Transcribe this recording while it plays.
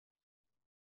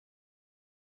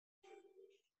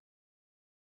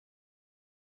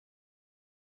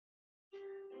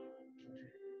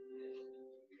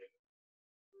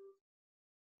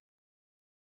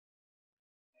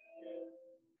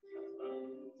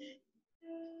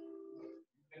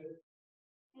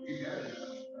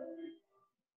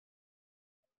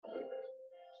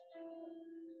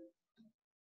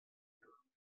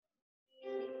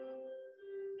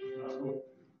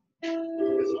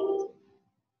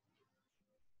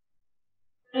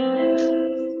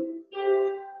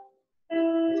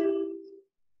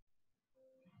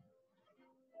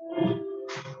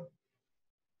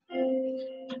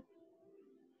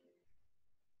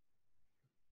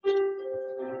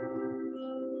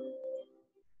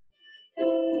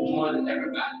more than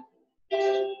everybody.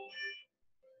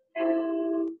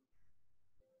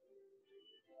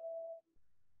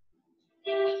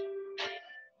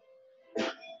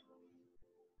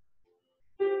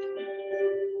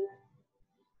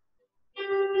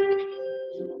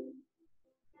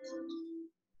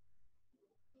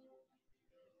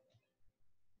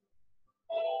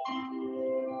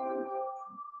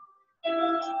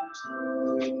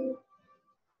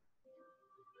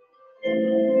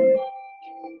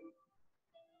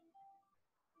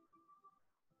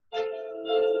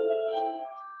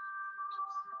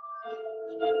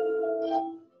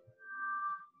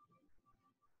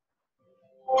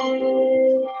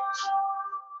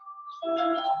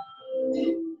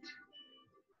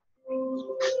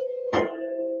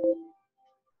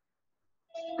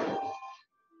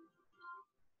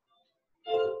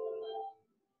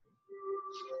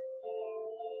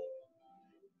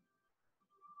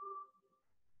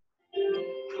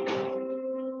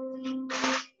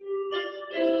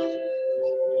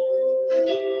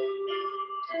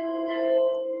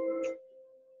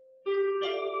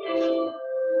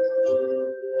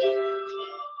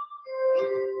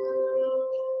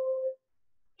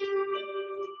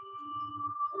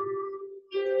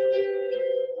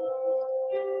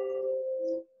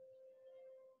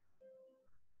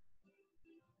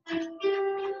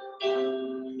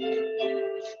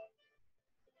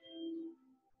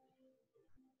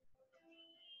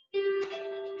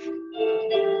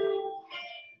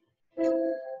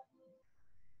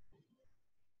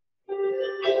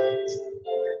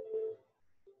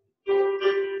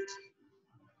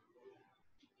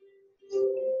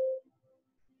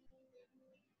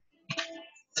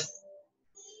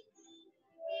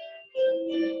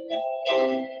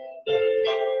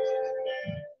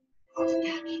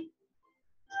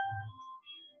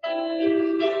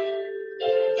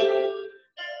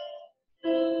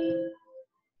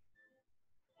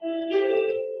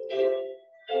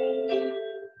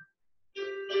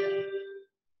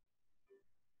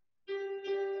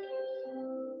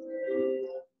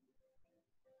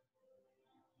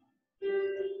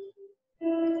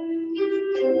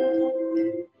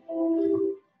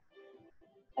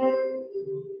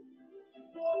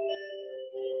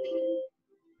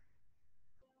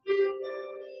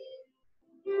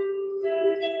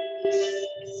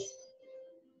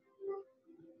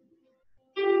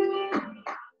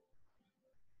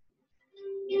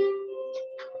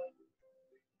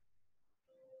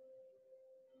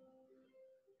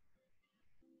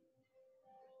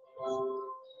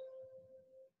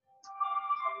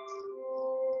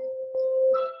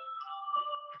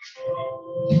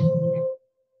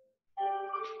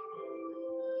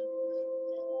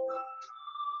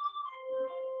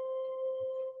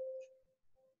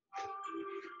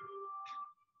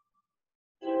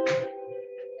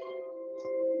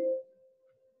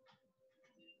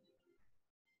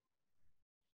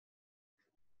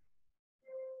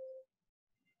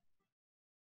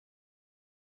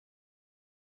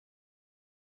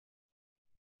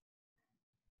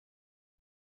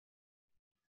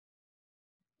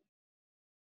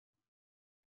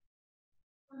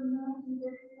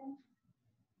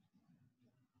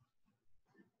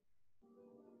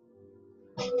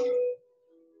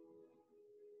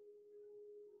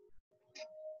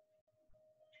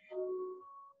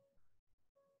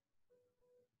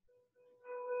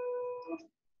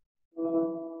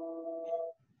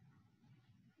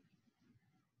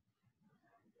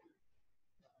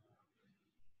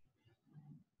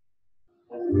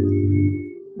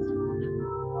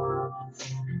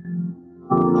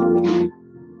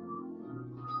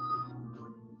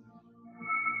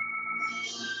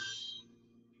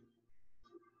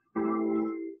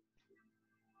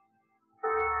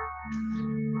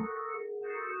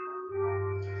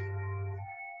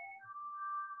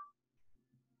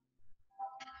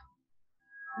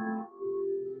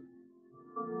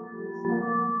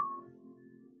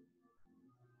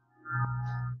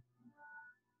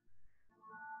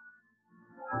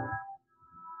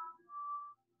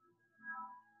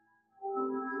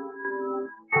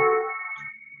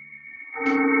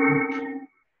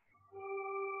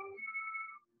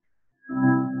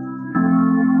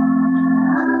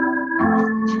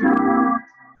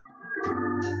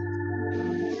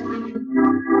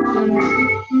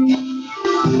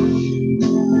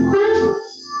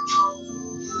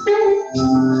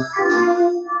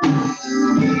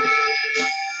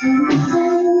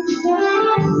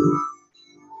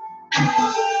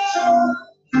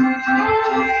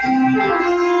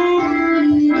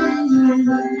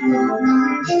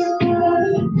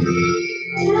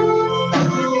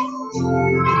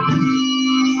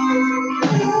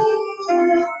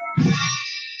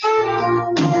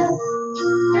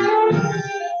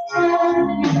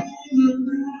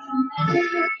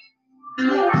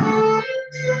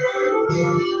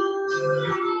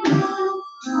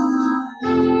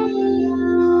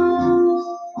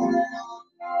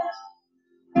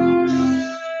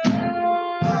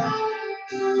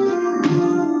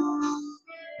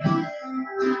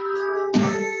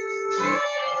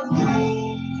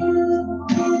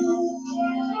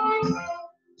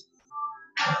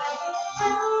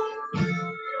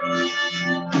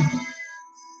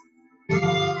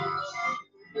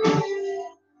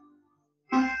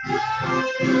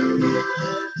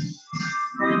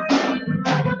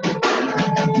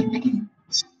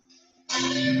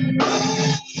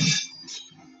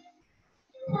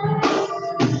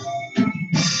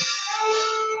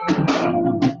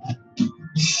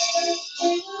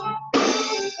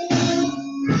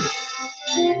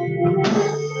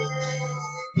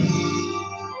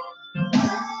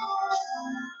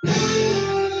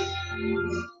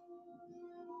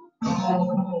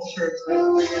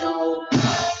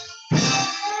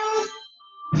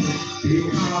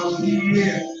 because He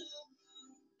is.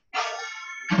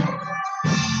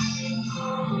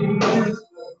 He is.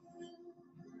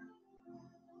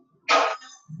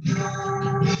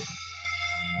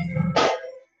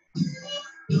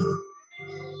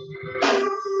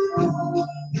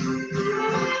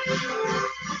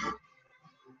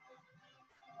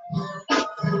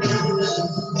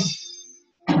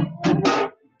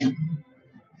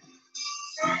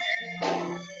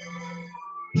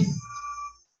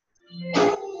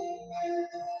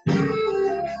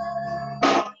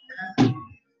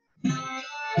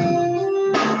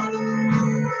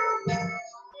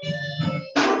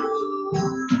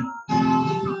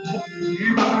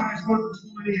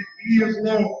 He is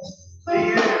Lord. He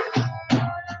is.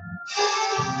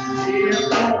 He is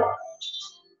Lord.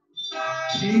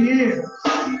 He is.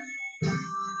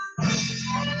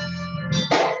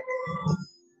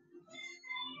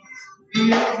 He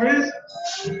is risen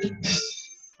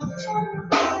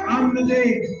from the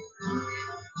dead.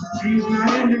 He's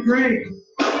not in the grave.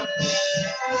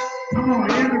 Come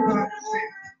on, everybody say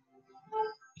it.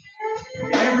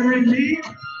 Every knee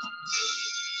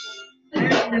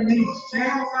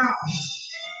shall bow.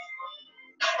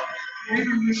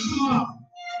 Every tongue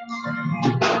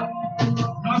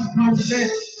must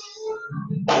confess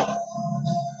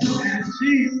that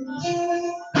Jesus.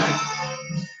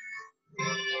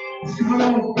 Come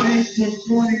on, Facebook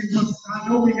 20. I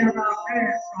know we have our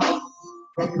hands on,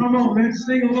 but come on, let's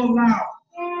sing a little loud.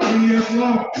 He is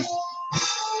Lord.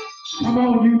 Come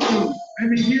on, YouTube. Let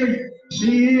me hear you.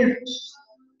 He is.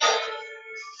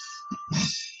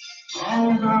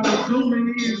 All of our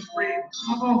zooming in, friends.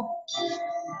 Come on.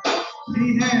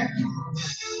 He has.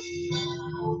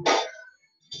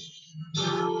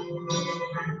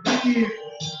 He is.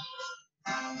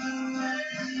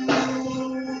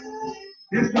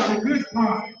 This is the good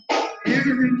part.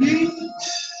 Every knee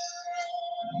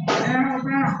shall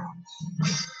bow.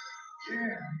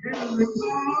 Yeah, every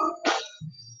tongue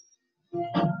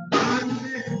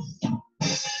confess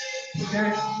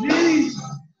that Jesus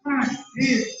Christ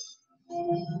is.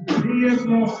 He is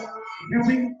Lord. Can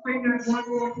we sing that one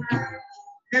more time?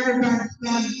 Everybody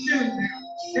start singing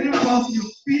now. Get up off your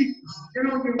feet.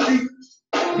 Get on your feet.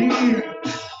 He is.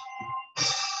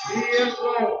 He is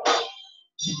Lord.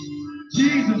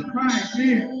 Jesus Christ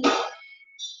is.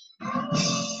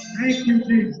 Thank you,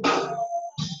 Jesus.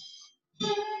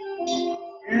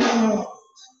 Yes, Lord.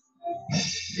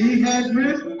 He has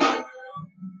risen.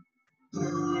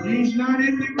 He's not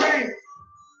in the grave.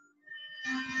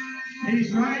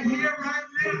 He's right here, right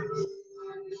now.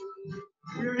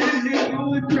 We're in His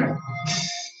holy presence.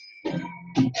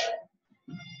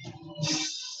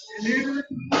 And every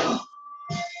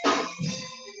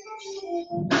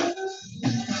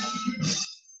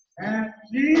and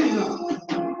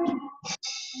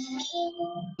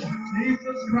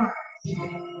Jesus Christ.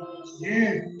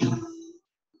 Yes.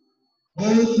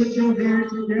 Oh, put your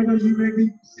hands together. You may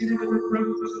be seated in the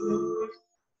presence of the Lord.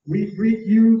 We greet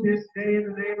you this day in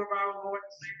the name of our Lord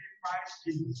and Savior Christ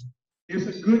Jesus.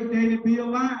 It's a good day to be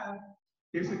alive.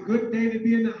 It's a good day to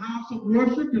be in the house of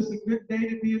worship. It's a good day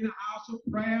to be in the house of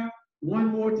prayer one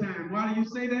more time. Why do you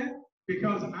say that?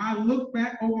 Because I look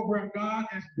back over where God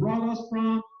has brought us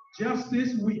from just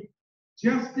this week,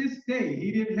 just this day.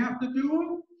 He didn't have to do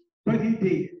it, but He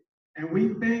did. And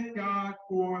we thank God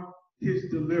for His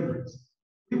deliverance.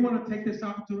 We want to take this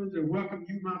opportunity to welcome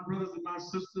you, my brothers and my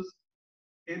sisters,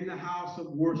 in the house of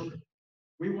worship.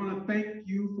 We want to thank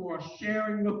you for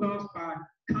sharing with us by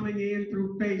coming in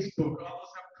through Facebook. Others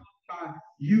have come by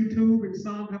YouTube and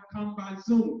some have come by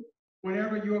Zoom.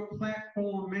 Whatever your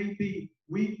platform may be,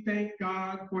 we thank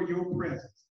God for your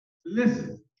presence.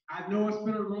 Listen, I know it's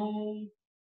been a long,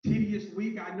 tedious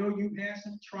week. I know you've had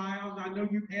some trials. I know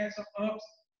you've had some ups,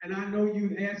 and I know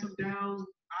you've had some downs.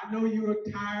 I know you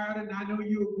are tired, and I know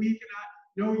you're weak,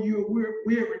 and I know you're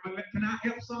weary. But can I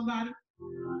help somebody?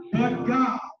 But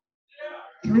God,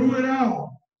 through it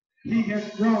all, He has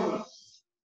brought us.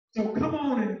 So come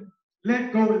on and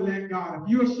let go and let God. If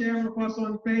you're sharing with us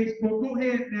on Facebook, go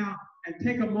ahead now and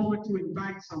take a moment to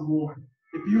invite someone.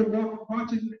 If you're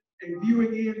watching and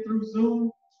viewing in through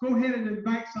Zoom, go ahead and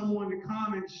invite someone to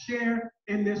come and share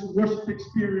in this worship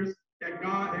experience that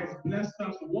God has blessed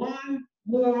us one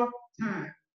more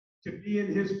time to be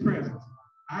in His presence.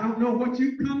 I don't know what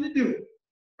you've come to do,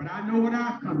 but I know what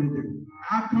I've come to do.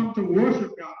 I've come to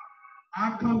worship God.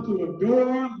 I've come to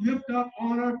adore, lift up,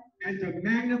 honor, and to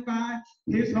magnify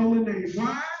His holy name.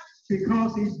 Why?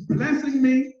 Because He's blessing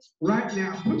me right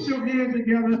now. Put your hands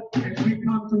together as we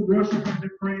come to worship and to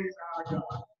praise our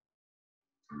God.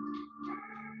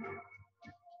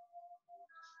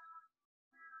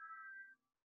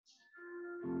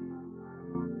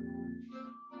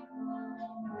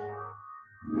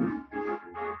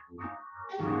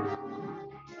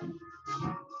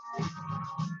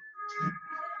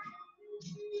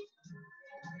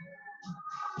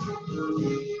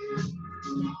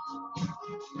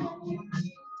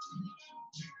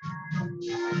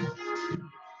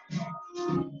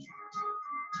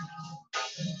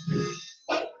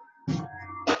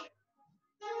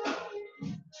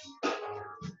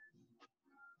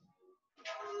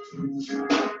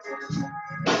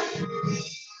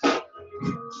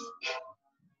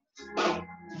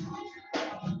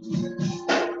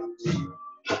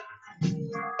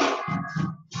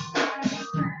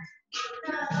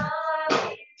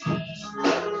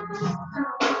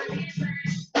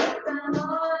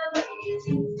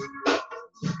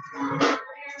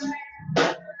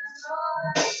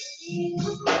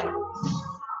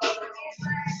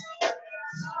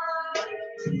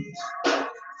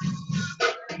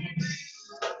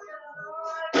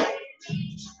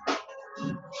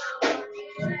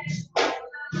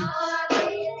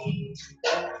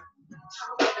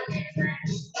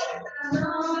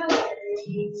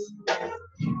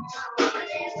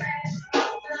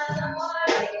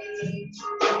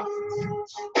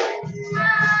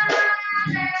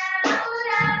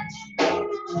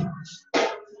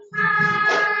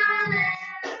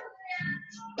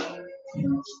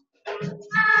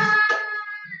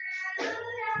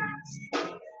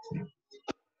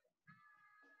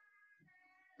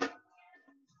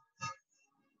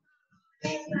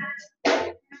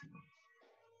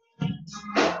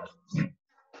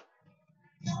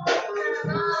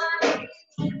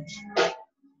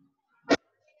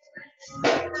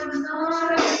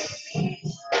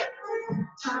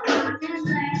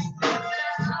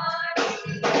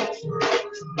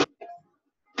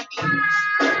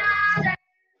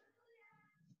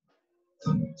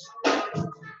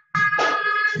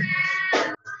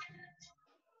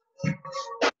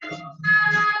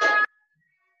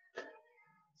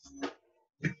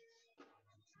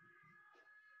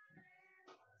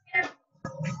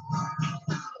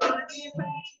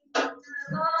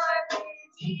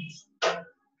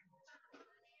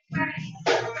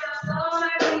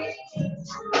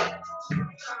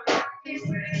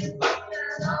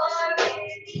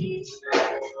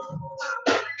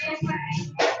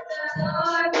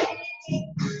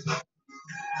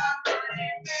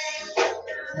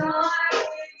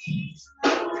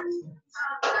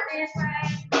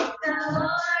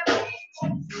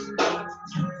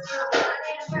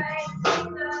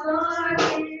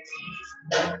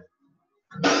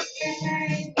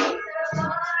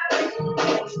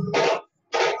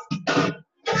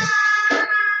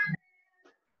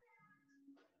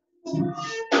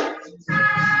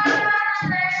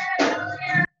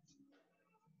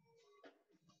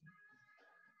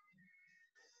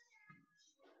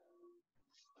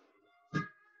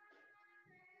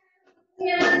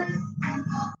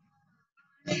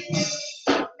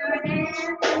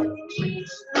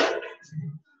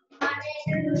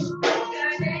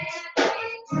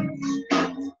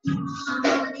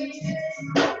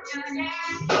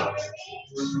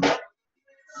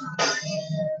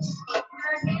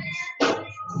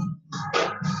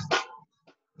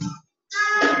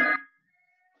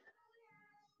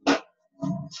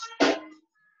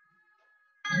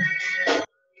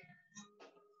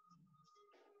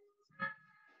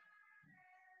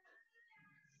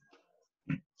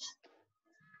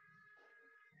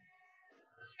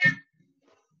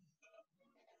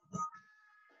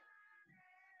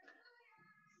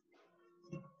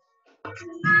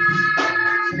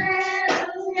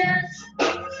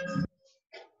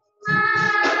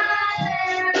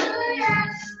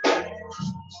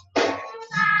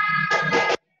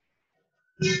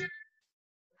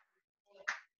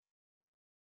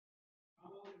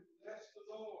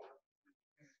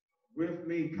 With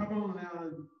me. Come on now,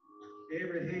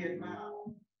 every head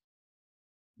bowed.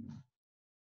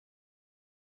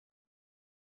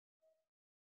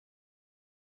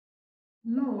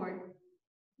 Lord,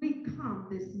 we come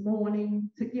this morning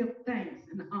to give thanks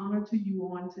and honor to you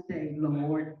on today,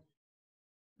 Lord.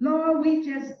 Lord, we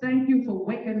just thank you for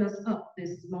waking us up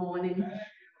this morning.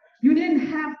 You didn't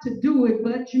have to do it,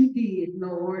 but you did,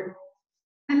 Lord.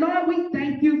 And Lord, we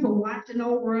thank you for watching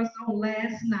over us on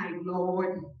last night,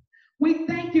 Lord. We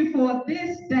thank you for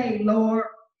this day, Lord,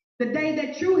 the day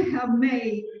that you have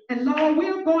made. And Lord,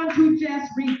 we're going to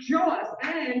just rejoice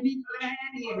and be glad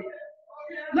in it.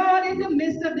 Lord, in the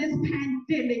midst of this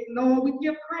pandemic, Lord, we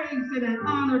give praise and an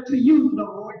honor to you,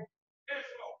 Lord.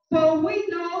 For we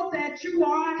know that you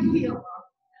are a healer.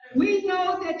 We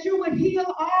know that you will heal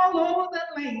all over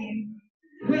the land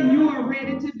when you are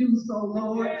ready to do so,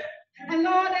 Lord. And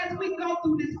Lord, as we go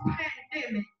through this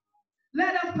pandemic,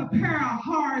 let us prepare our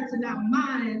hearts and our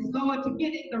minds, Lord, to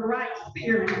get in the right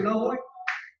spirit, Lord.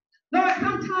 Lord,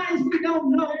 sometimes we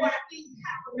don't know why things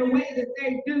happen the way that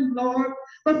they do, Lord.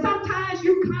 But sometimes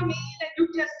you come in and you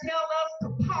just tell us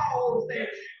to pause and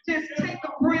just take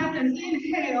a breath and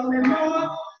inhale, and Lord,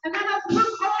 and let us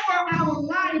look over our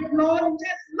life, Lord, and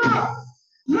just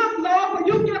look, Lord, for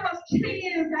you give us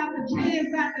chance after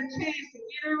chance after chance to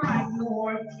get it right, Lord.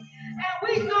 Lord. And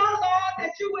we know, Lord,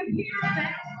 that you would hear and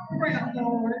answer prayer,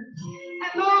 Lord.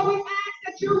 And Lord, we ask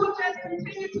that you would just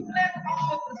continue to bless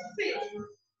all of the sick,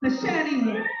 the shut-in,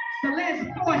 the less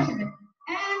fortunate,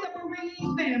 and the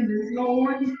bereaved families,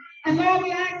 Lord. And Lord,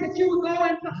 we ask that you would go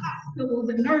into hospitals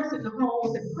and nursing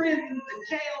homes and prisons and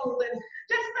jails and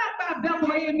just stop by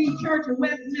Bethel AME Church in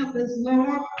West Memphis,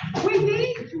 Lord. We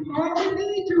need you, Lord. We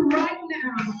need you right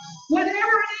now. Whatever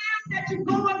it is that you're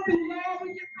going through, Lord,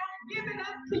 we're just going to give it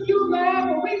up to you, Lord,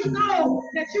 but we know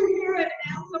that you hear and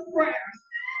answer prayers.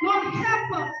 Lord,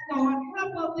 help us, Lord.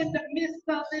 Help us in the midst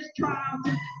of this trial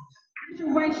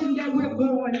situation that we're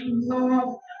going through,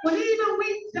 Lord. When even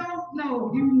we don't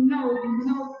know, you know,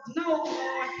 Lord.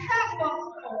 Help us,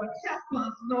 Lord. Help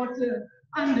us, Lord, to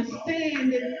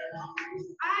understand it.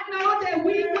 I know that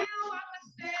we will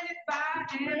understand it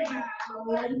by and by,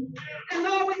 Lord. And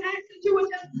Lord, we ask that you would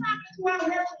just come into our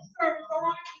worship service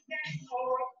on today,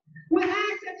 Lord. We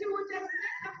ask that you would just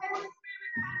let the Holy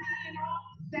Spirit come in on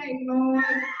today, Lord.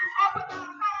 Open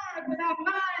our hearts and our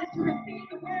minds to receive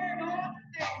the word on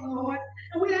today, Lord.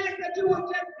 And we ask that you would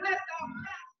just bless our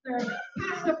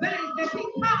Pastor Banks, as he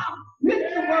comes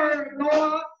with the word,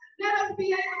 Lord. Let us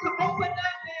be able to open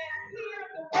up and hear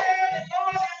the word,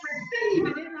 Lord, and receive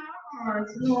it in our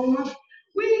hearts, Lord.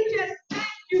 We just thank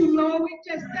you, Lord. We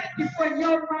just thank you for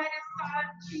your mighty Son,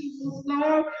 Jesus,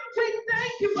 Lord. We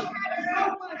thank you for having so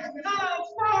much love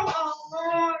for us,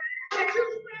 Lord. That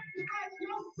you sacrificed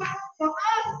yourself for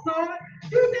us, Lord.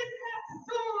 You didn't have to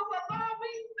do it, but Lord,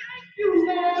 we thank you,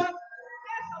 Lord.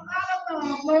 That's a lot of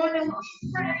love, Lord, and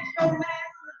we praise your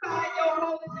magnify your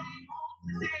holy name on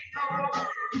today, Lord.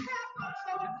 Help us,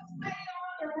 Lord, to stay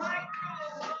on the right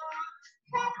road, Lord.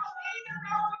 Help us even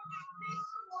though we can be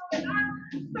sure that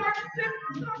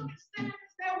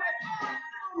circumstances that we're going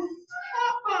through.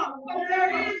 Help us, for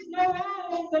there is no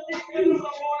one but you,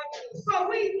 Lord. So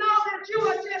we know that you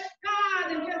are just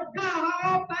God and just God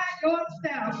all by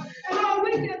yourself. And Lord,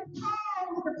 we just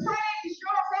pause to praise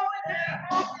your holy name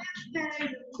on this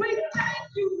day. We thank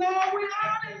you, Lord. We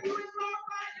honor you and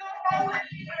glorify your holy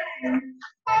name.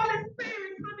 Holy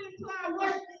Spirit, come into our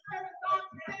worship service on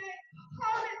today.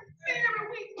 Holy Spirit,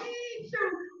 we need you.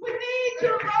 We need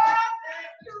you, Lord.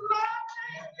 Thank you, Lord.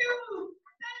 Thank you.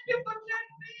 Thank you for just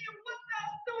being with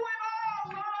us through it all,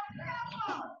 Lord. Help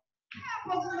us. Help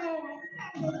us, Lord.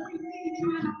 Help us. We need you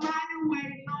in a mighty way,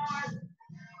 Lord.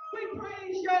 We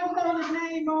praise your holy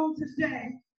name on today.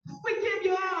 We give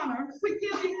you honor. We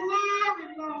give you glory,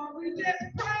 Lord. We just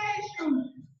praise you.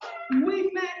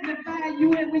 We magnify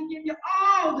you and we give you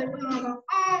all the honor,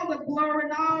 all the glory,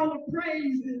 and all the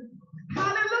praises.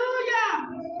 Hallelujah!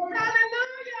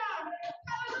 Hallelujah!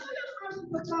 Hallelujah!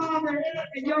 Merciful Father,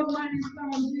 in your mighty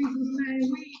Son, Jesus'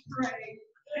 name, we pray.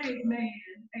 Amen.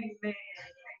 Amen.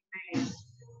 Amen.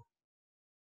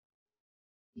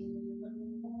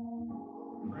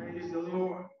 Praise the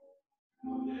Lord.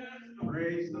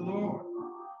 Praise the Lord.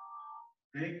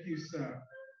 Thank you, sir.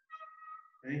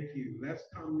 Thank you. Let's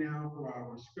come now for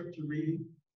our scripture reading.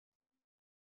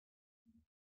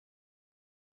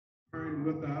 Turn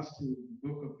with us to the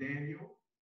book of Daniel.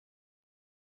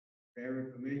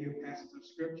 Very familiar passage of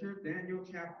scripture, Daniel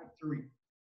chapter 3.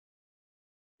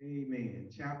 Amen.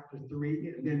 Chapter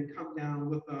 3, and then come down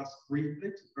with us briefly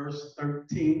to verse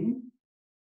 13.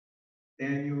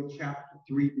 Daniel chapter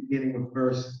 3, beginning with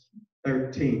verse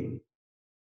 13.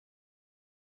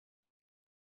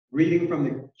 Reading from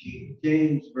the King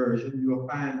James Version, you will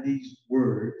find these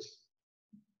words.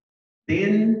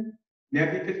 Then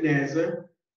Nebuchadnezzar,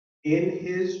 in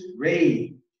his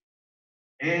rage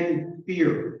and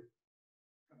fury,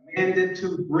 commanded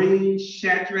to bring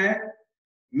Shadrach,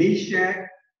 Meshach,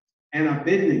 and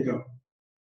Abednego.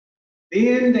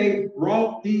 Then they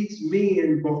brought these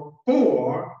men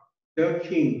before the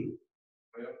king.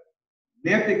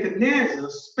 Nebuchadnezzar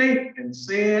spake and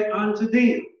said unto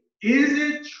them, Is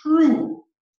it true,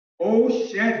 O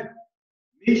Shadrach,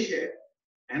 Meshach,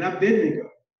 and Abednego?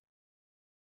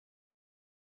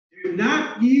 Do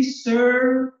not ye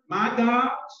serve my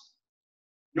gods,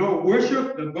 nor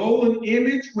worship the golden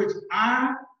image which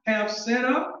I have set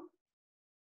up?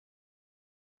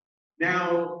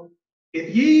 Now,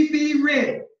 if ye be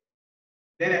ready,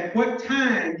 that at what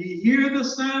time ye hear the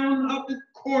sound of the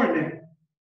cornet,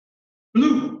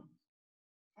 flute,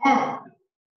 harp,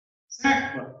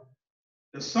 sackbut,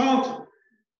 the psalter,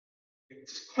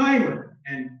 clamor,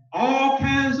 and all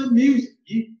kinds of music,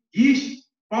 ye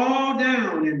fall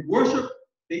down and worship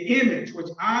the image which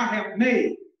I have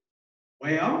made.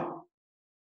 Well,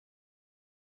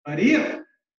 but if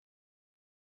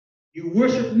you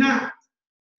worship not,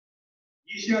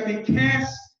 ye shall be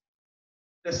cast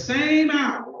the same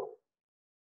hour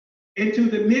into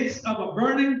the midst of a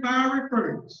burning fiery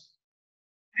furnace.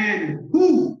 And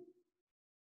who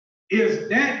is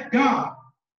that God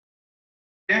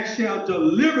that shall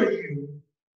deliver you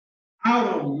out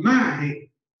of my hand?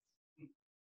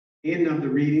 End of the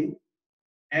reading,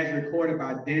 as recorded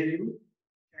by Daniel,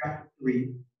 chapter 3,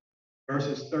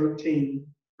 verses 13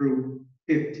 through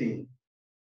 15.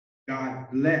 God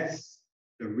bless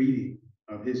the reading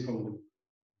of his holy word.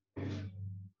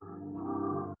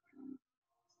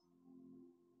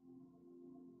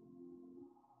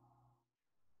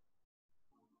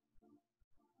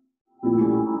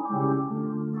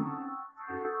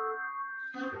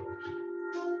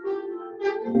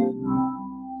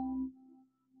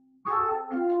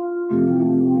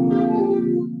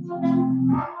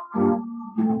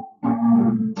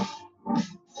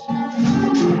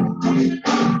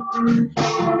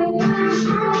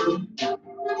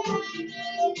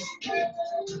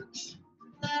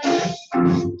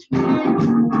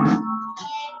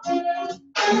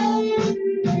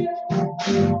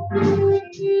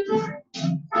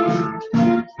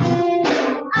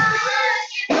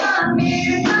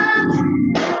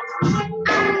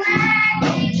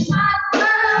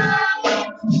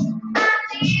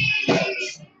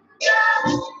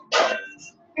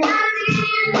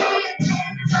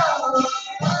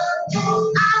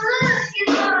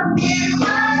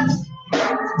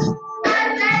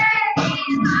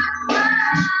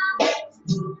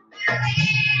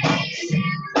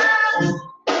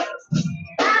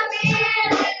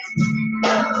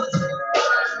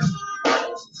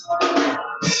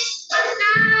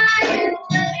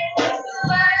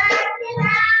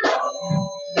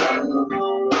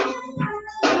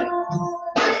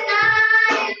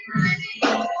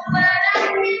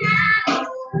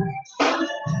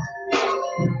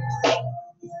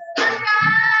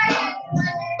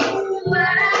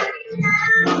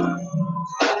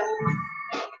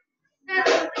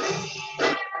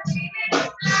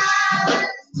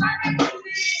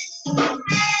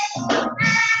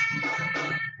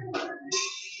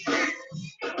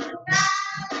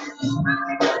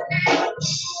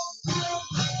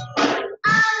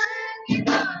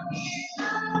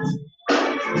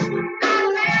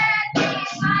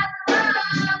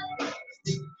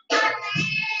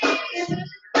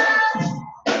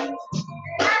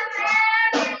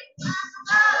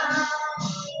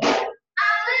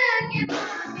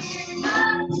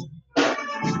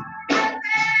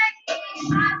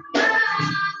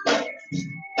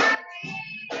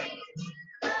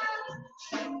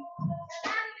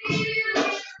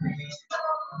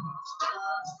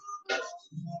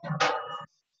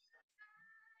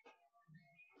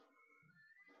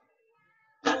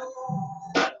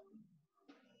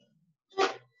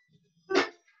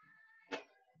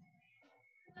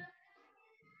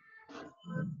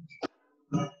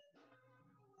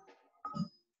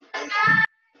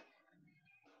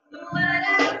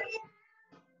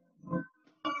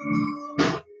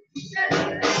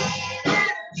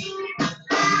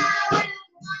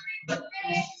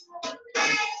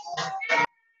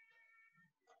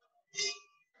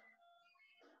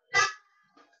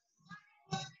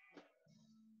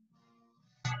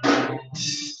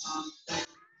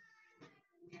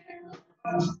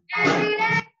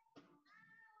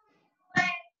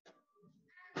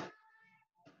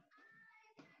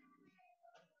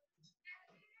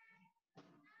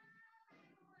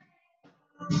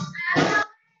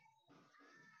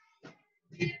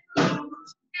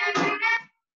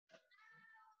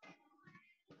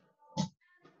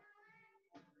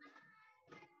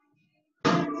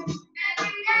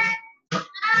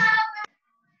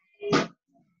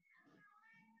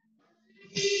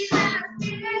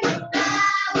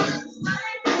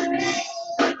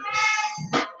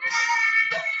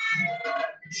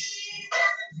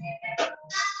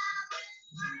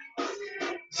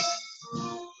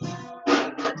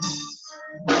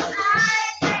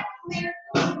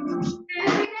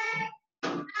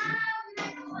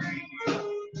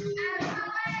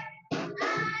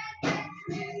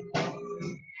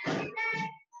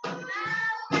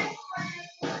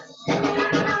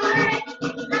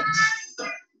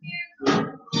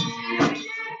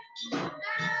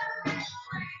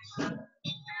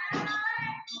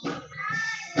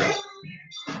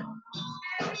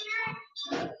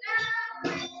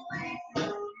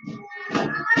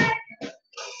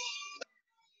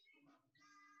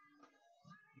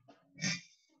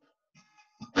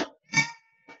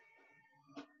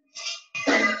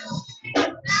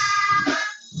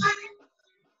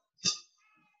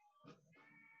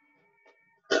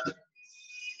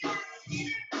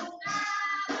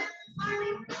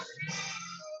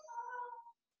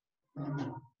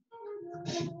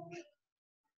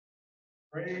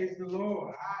 Praise the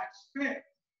Lord. I expect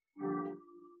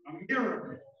a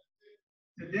miracle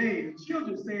today. The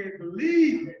children said,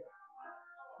 believe it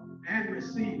and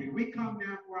receive it. We come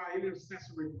now for our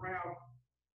intercessory prayer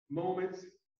moments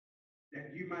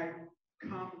that you might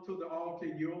come to the altar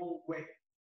your own way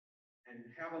and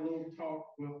have a little talk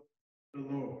with the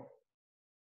Lord.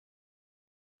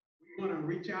 We want to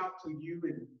reach out to you,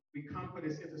 and we come for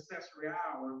this intercessory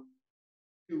hour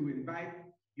to invite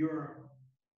your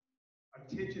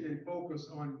attention and focus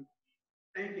on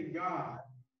thanking God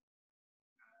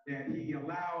that he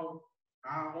allowed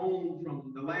our own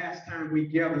from the last time we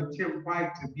gathered, Tim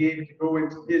White, to be able to go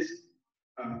into his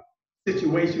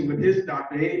situation with his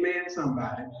doctor, amen,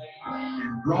 somebody,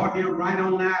 and brought him right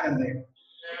on out of there.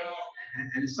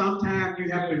 And sometimes you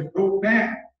have to go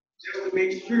back just to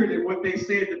make sure that what they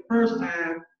said the first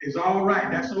time is all right.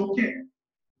 That's okay.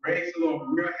 Praise the Lord.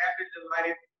 We're happy and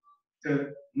delighted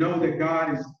to know that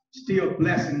God is still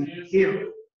blessing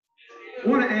him. I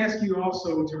want to ask you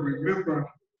also to remember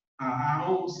our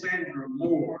own Sandra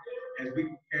Moore as we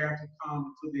prepare to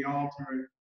come to the altar.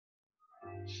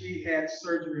 She had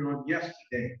surgery on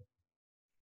yesterday.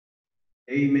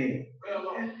 Amen.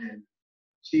 And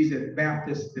she's at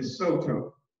Baptist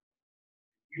DeSoto.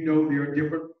 You know, there are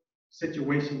different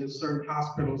situations in certain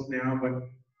hospitals now, but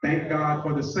thank God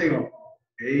for the sale.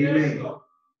 Amen.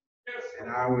 And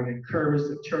I would encourage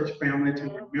the church family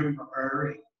to remember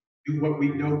her and do what we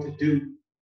know to do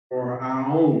for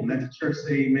our own. Let the church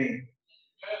say amen.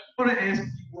 I want to ask you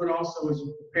what also as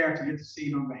you prepare to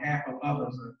intercede on behalf of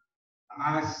others.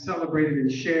 I celebrated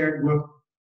and shared with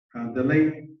the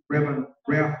late Reverend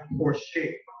Ralph Porche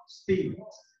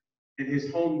Stevens in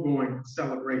his homegoing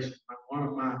celebration. One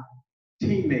of my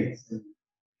teammates in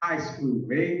high school.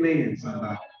 Amen,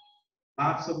 somebody.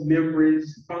 Lots of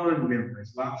memories, fond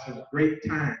memories, lots of great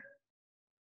time.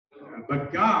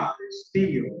 But God is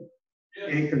still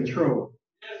in control.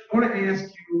 I want to ask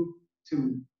you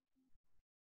to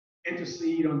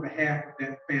intercede on behalf of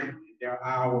that family, their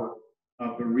hour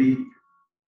of bereavement.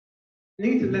 I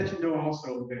need to let you know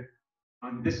also that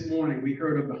on this morning we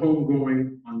heard of the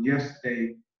homegoing on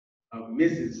yesterday of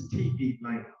Mrs. T.B.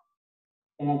 Lamb,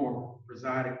 former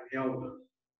presiding elder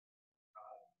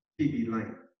T.B.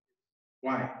 Lamb,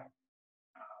 wife.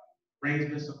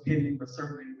 Arrangements are pending, but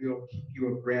certainly we'll keep you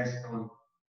abreast on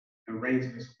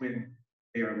arrangements when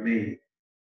they are made.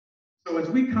 So as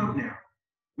we come now,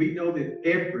 we know that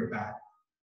everybody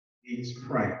needs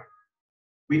prayer.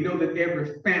 We know that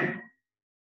every family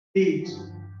needs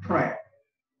prayer.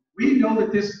 We know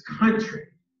that this country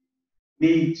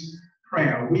needs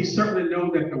prayer. We certainly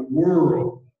know that the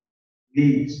world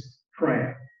needs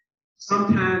prayer.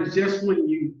 Sometimes just when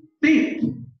you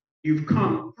think you've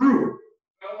come through,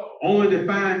 only to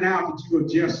find out that you are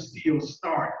just still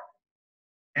starting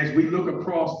as we look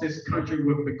across this country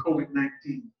with the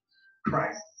COVID-19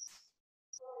 crisis.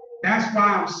 That's why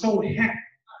I'm so happy,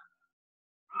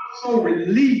 so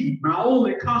relieved. My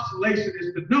only consolation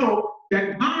is to know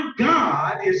that my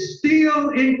God is still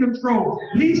in control.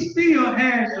 He still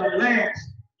has the last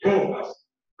voice.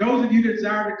 Those of you that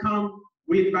desire to come,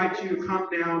 we invite you to come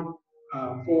down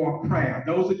for prayer.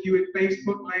 Those of you at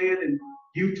Facebook land and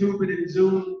YouTube and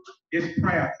Zoom, it's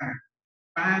prayer time.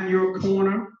 Find your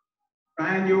corner,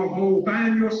 find your hole,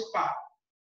 find your spot.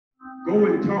 Go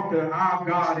and talk to our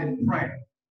God in prayer.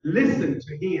 Listen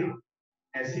to him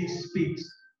as he speaks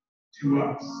to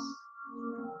us.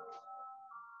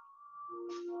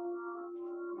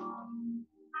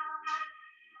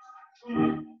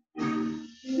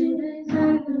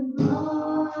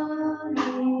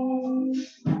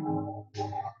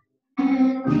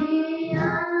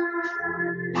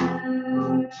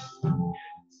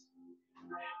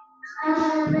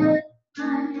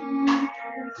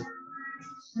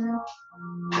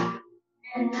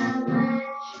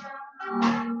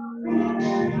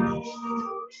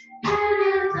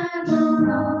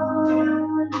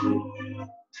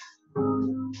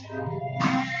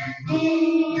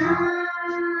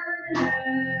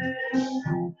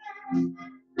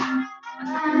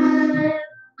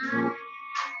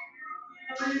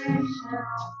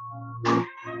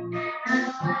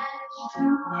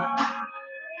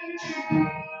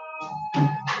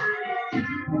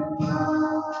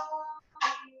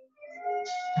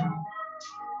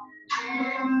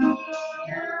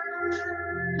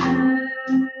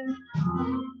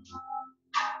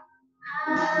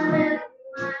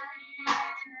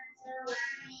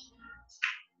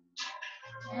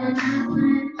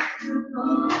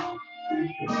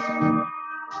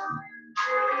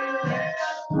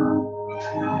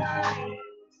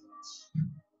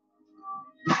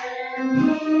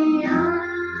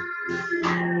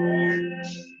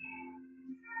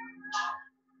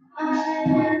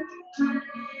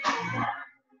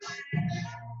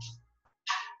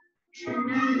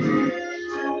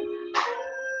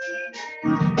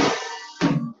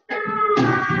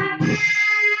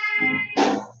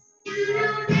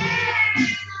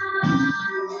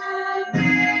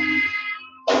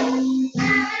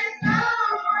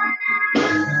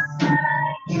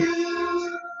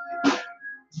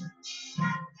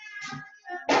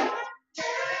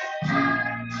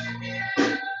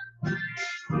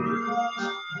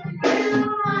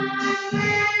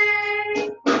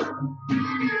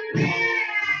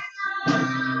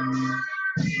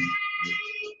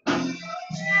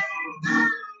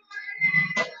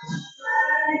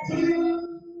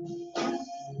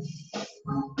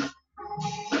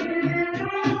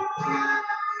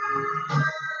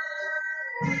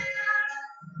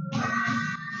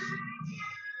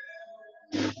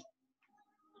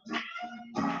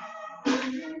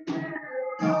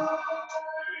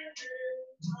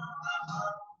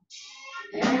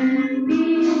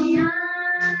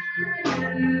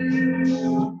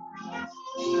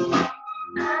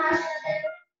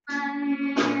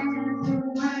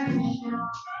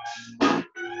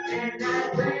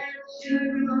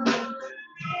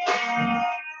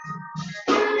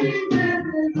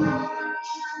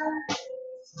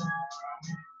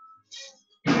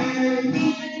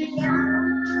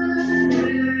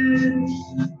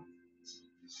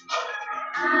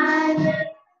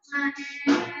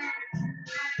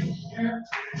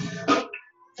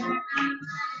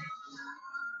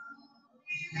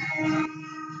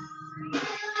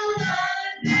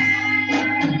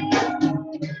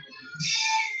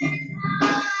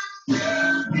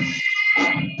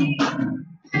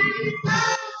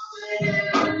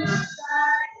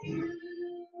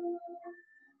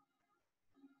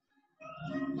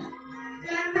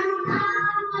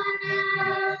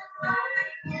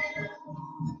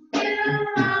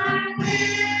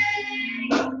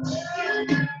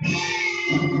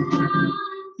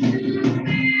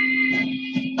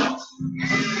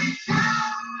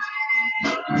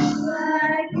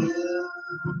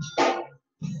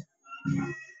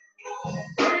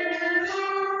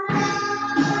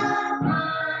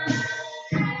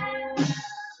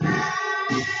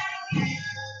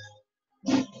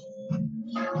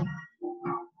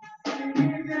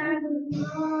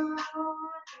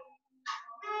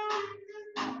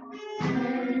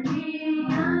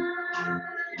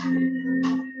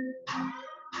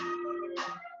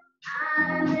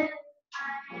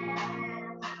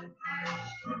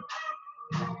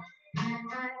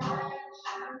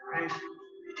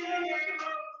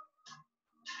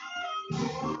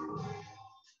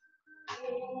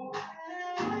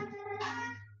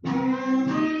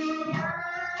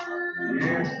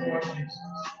 Yes, Lord Jesus.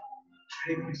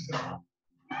 Thank you, sir.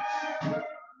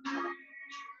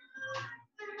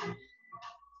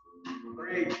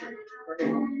 Great, great.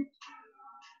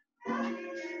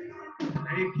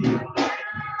 Thank you.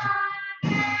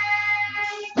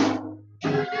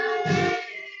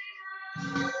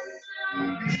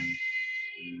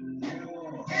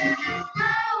 There is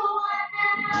no one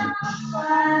else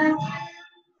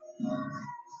like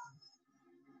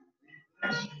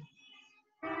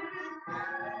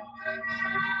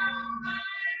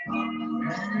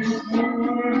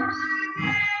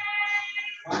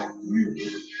you.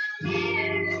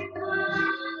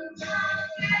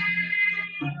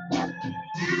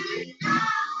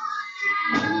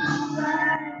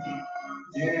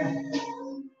 Yeah.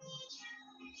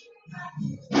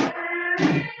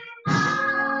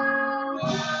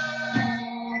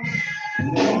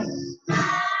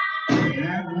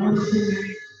 That wonderful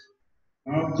name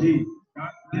of Jesus. God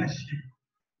bless you.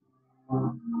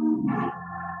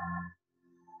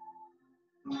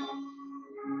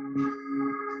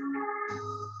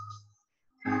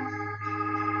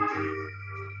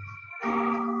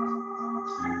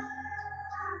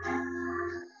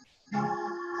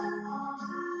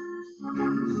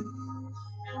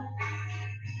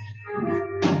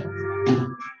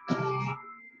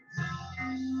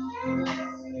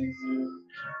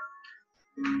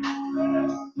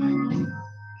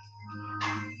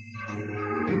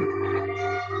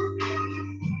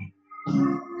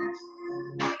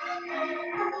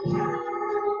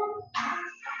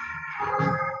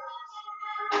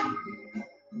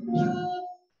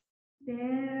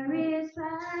 There is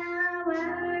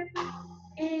power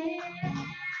in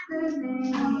the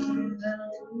name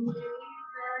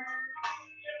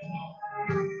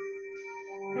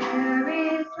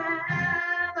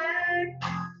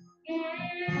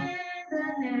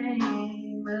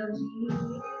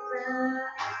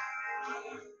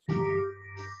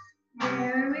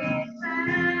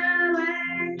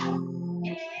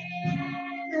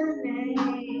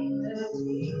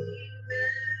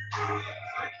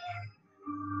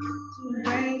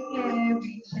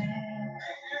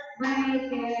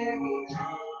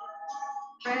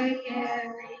break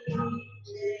every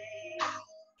chain.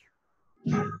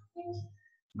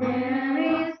 There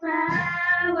is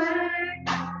power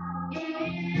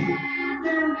in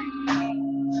the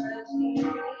name of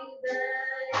Jesus.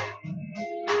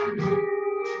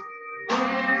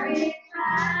 There is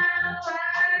power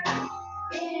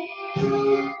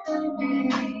in the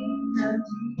name of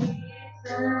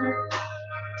Jesus.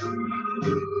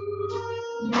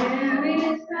 There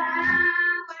is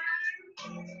power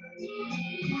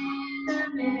in the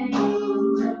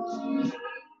name of Jesus.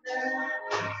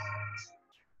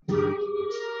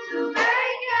 To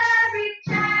break every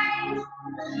chain,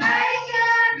 break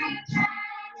every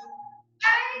chain,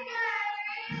 break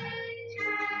every chain.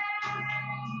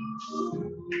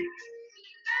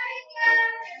 Break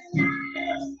every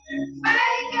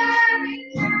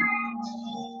chain,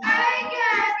 break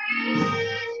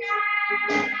every chain.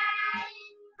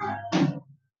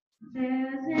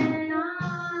 There's an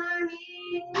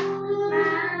army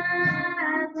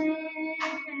rising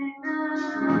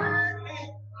up.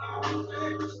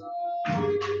 There's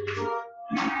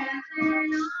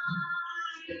an army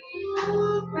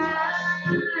rising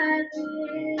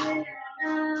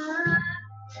up.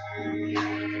 There's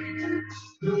an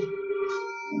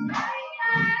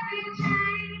army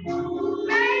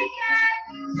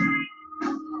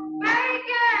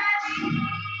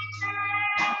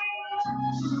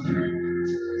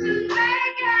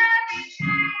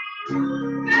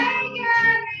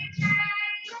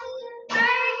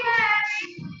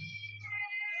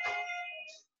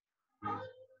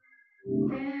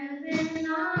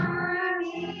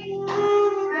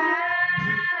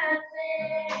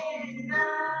rising up.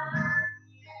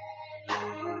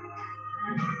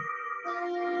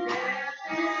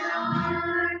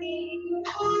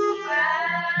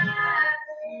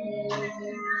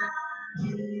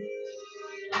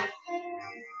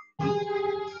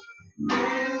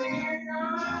 There's an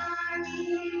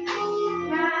army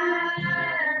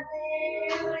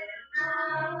rising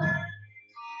up.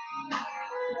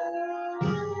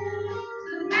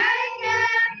 To break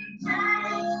every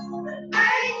chain,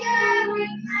 break every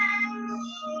chain,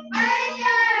 break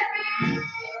every chain.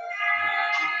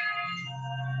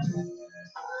 To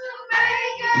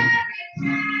break every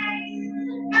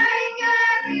chain, break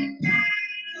every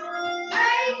chain,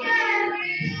 break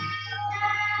every chain.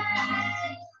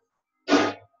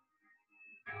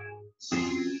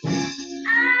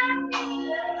 I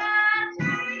feel my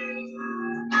chains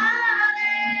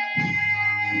falling.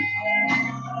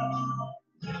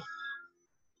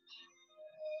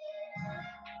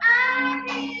 I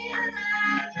feel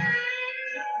my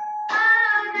chains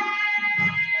falling.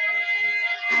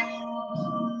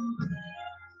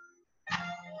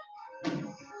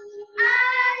 I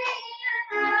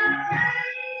feel my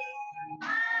chains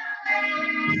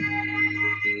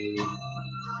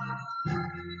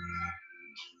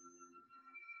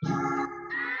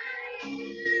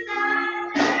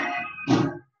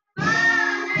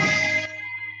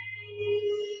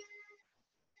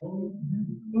Oh,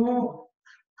 Lord,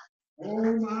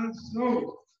 oh my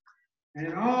soul,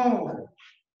 and all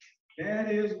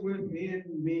that is within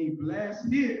me, bless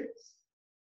his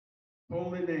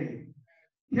holy name.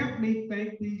 Help me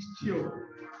thank these children.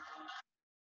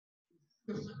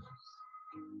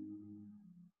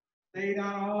 Stayed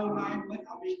out all night.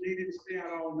 I mean, they didn't stay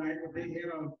out all night, but they had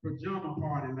a pajama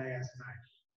party last night.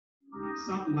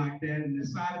 Something like that, and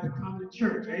decided to come to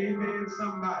church. Amen,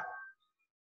 somebody.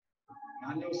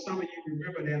 I know some of you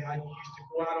remember that. I used to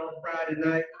go out on Friday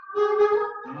night.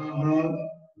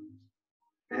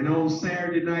 And on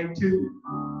Saturday night too.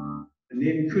 And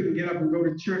then couldn't get up and go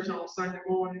to church on Sunday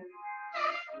morning.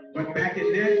 But back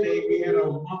in that day, we had a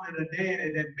woman, a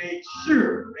daddy that made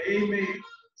sure, amen,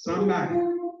 somebody,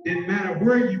 didn't matter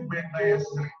where you went last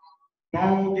night,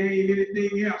 ball game,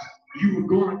 anything else, you were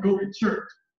going to go to church.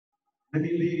 Let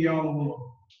me leave y'all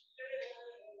alone.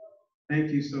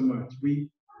 Thank you so much. We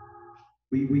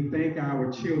thank our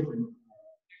children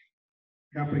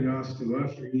helping us to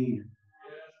usher in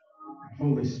the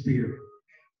Holy Spirit.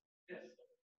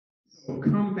 So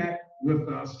come back with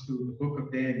us to the book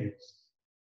of Daniel.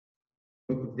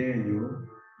 Book of Daniel,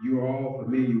 you're all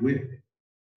familiar with it.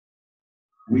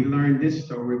 We learned this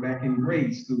story back in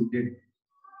grade school, didn't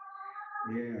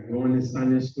we? Yeah, going to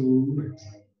Sunday school. It's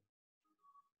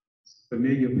a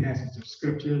familiar passage of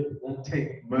scripture. It won't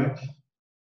take much.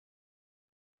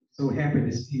 So happy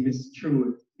to see Mr.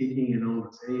 Churh speaking in on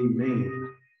us. Amen.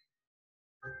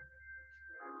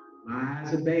 My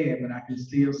eyes are bad, but I can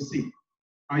still see.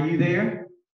 Are you there?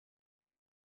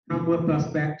 Come with us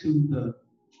back to the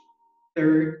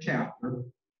 3rd chapter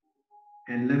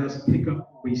and let us pick up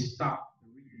where we stopped.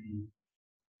 The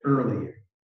earlier.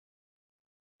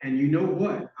 And you know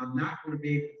what? I'm not going to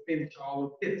be able to finish all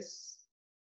of this,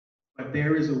 but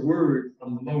there is a word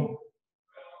from the Lord.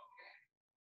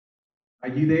 Are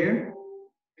you there?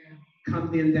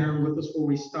 Come then down with us where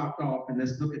we stopped off, and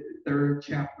let's look at the 3rd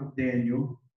chapter of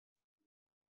Daniel,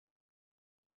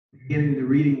 beginning the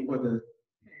reading for the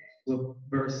with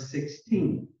verse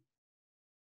 16.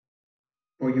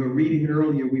 For your reading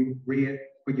earlier, we read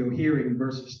for your hearing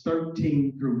verses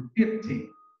 13 through 15.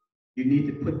 You need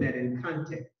to put that in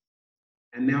context.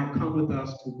 And now come with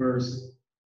us to verse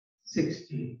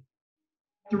 16.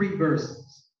 3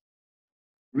 verses.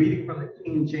 Reading from the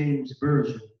King James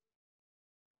Version.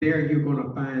 There you're going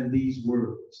to find these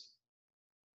words.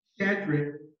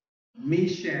 Shadrach,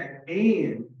 Meshach,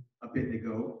 and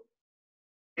Abednego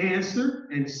answered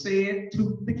and said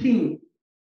to the king,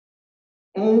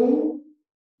 O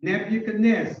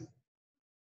Nebuchadnezzar,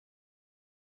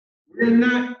 we're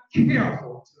not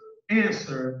careful to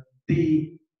answer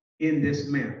thee in this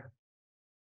manner.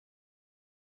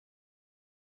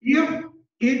 If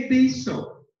it be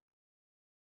so,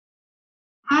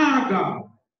 our God,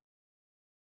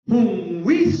 whom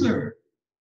we serve,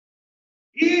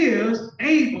 is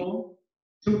able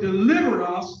to deliver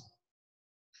us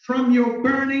from your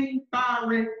burning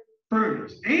fiery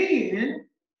furnace, and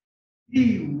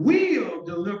he will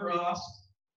deliver us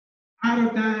out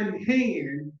of thine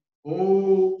hand,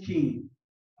 O king.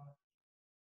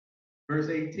 Verse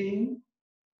 18.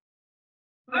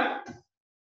 But,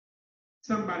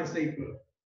 somebody say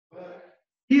but.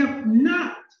 If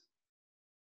not,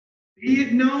 be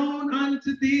it known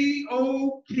unto thee,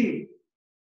 O king,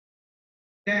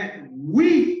 that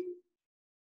we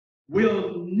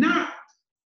will not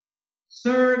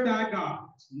serve thy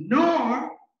gods,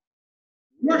 nor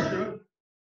worship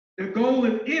the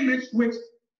golden image which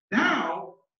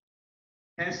thou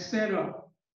hast set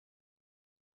up.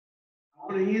 I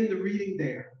want to end the reading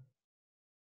there.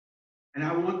 And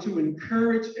I want to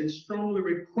encourage and strongly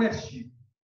request you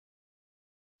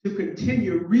to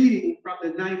continue reading from the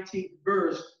 19th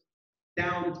verse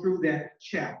down through that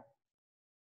chapter.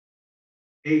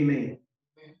 Amen.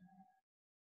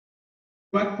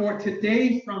 But for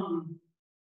today, from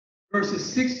verses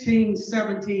 16,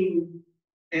 17,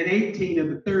 and 18 of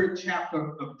the 3rd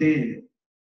chapter of Daniel,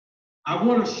 I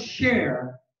want to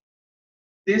share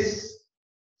this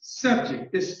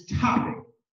subject, this topic,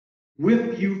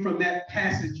 with you from that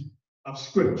passage of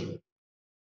Scripture.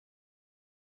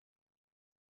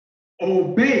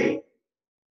 Obey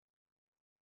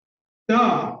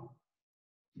the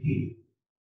king.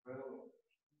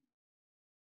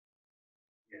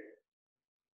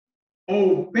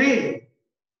 Obey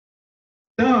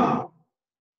the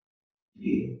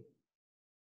king.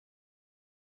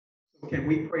 So can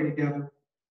we pray together?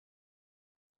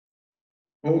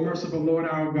 O merciful Lord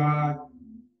our God,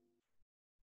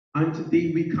 unto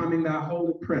thee we come in thy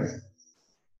holy presence,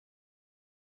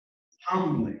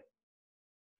 humbly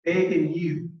begging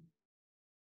you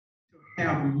to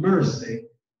have mercy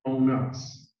on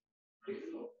us.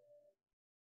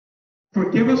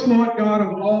 Forgive us, Lord God,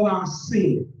 of all our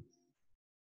sins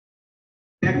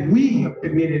that we have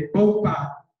committed, both by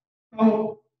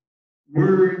thought,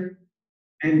 word,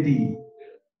 and deed.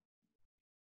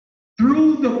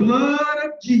 Through the blood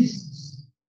of Jesus,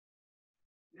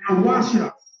 now wash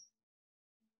us,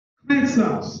 cleanse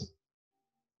us,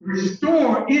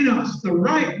 restore in us the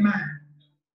right mind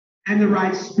and the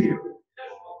right spirit.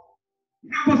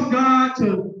 Help us, God,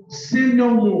 to sin no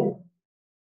more.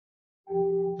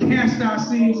 Cast our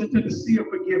sins into the sea of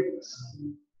forgiveness,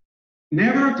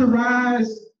 never to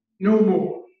rise no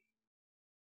more.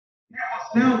 Help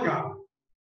us now,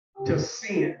 God, to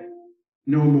sin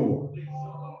no more.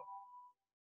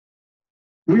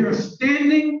 We are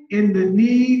standing in the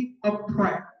need of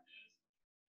prayer.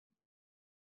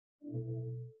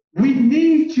 We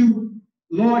need you,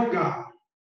 Lord God.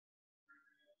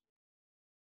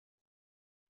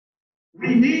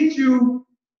 We need you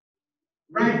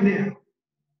right now.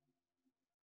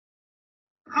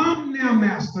 Come now,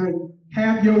 Master, and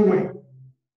have your way.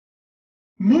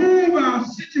 Move our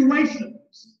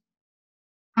situations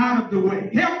out of the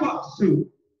way. Help us to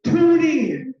tune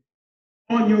in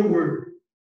on your word.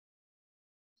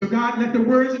 So God, let the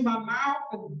words of my mouth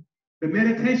and the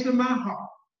meditation of my heart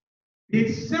be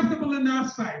acceptable in thy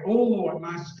sight, O Lord,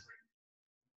 my strength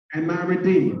and my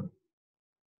redeemer.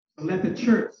 So let the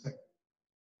church say,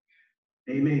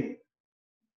 amen.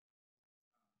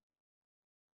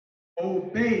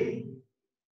 Obey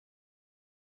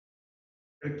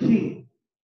the king.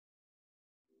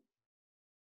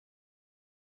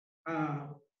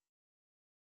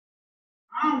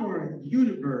 Our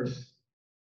universe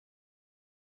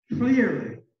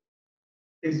clearly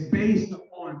is based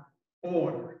upon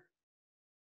order.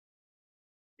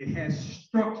 It has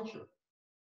structure.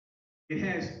 It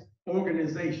has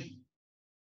organization.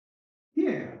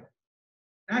 Yeah,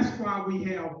 that's why we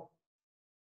have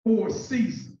 4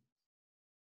 seasons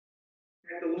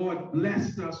that the Lord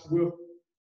blessed us with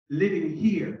living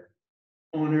here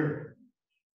on earth.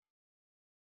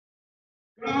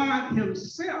 God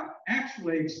himself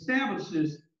actually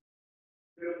establishes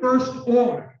the first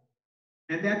order,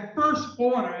 and that first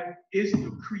order is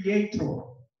the creator.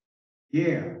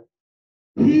 Yeah,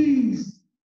 he's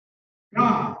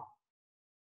God,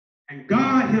 and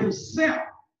God himself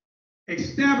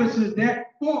establishes that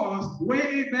for us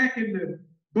way back in the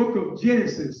book of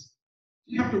Genesis,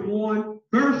 chapter 1,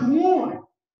 verse 1.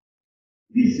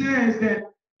 He says that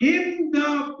in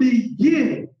the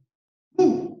beginning,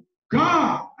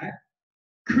 God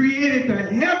created the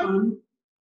heaven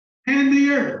and the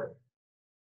earth.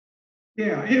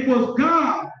 Yeah, it was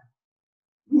God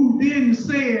who then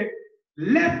said,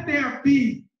 let there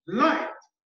be light.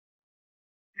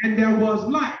 And there was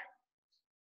light.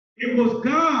 It was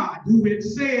God who had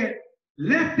said,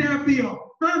 let there be a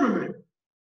firmament.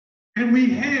 And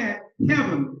we had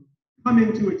heaven come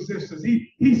into existence.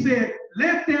 He said,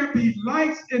 let there be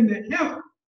lights in the heaven.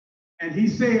 And he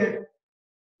said,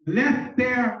 let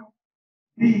there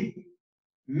be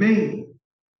man.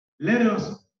 Let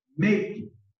us make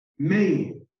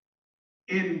man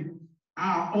in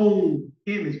our own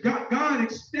image.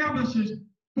 God establishes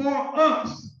for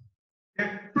us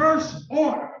that first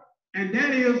order, and that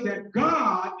is that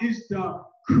God is the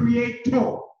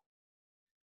creator.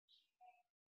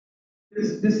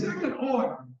 The second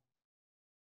order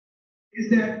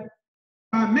is that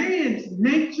by man's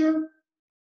nature,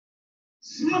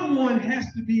 someone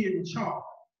has to be in charge.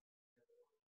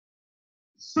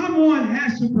 Someone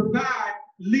has to provide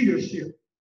leadership.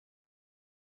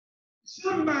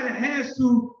 Somebody has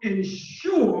to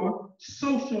ensure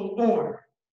social order.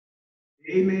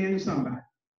 Amen, somebody.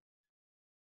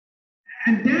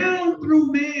 And down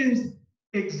through man's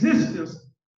existence,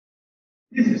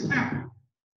 this has happened.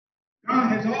 God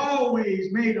has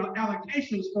always made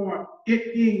allocations for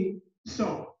it being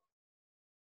so.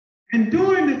 And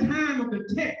during the time of the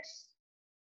text,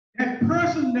 that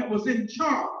person that was in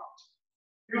charge,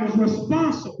 that was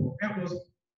responsible, that was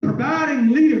providing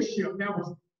leadership, that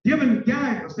was giving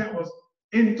guidance, that was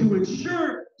to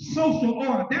ensure social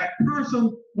order, that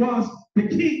person was the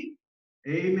king.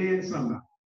 Amen, somebody.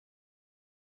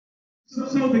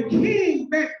 So the king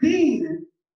back then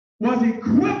was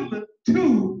equivalent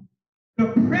to the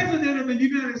president of the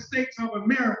United States of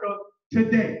America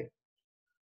today.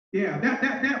 Yeah, that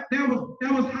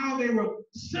was how they were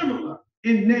similar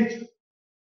in nature.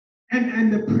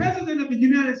 And the president of the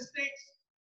United States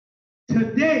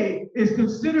today is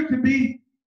considered to be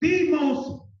the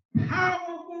most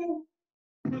powerful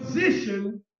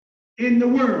position in the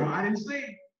world. I didn't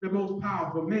say the most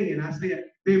powerful man. I said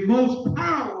the most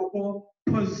powerful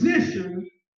position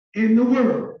in the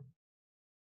world.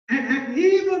 And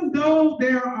even though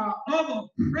there are other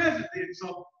presidents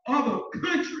of other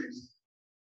countries,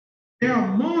 there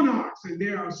are monarchs and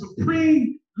there are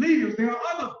supreme leaders, there are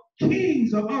other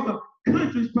kings of other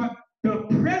countries, but the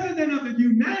president of the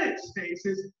United States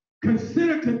is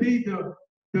considered to be the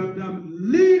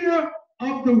leader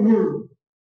of the world.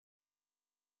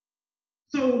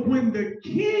 So when the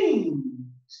king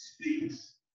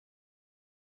speaks,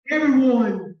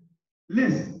 everyone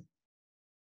listens.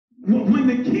 When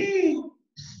the king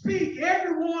speaks,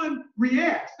 everyone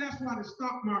reacts. That's why the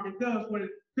stock market does what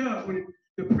it does when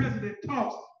the president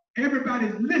talks.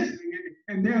 Everybody's listening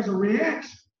and there's a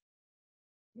reaction.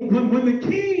 When the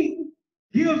king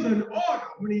gives an order,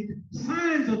 when he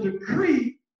signs a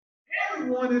decree,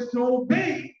 everyone is to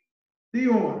obey the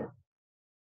order.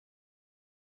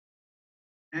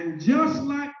 And just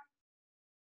like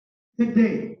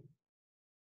today,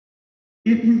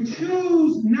 if you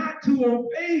choose not to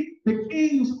obey the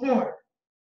king's order,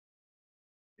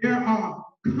 there are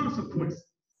consequences.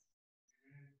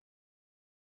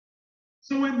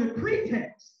 So in the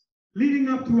pretext leading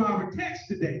up to our text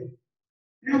today,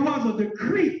 there was a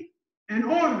decree, an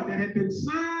order that had been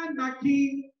signed by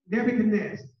King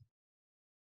Nebuchadnezzar.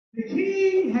 The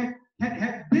king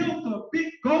had built a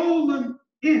big golden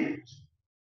image.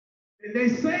 And they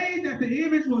say that the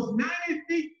image was 90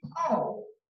 feet tall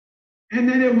and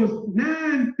that it was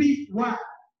 9 feet wide.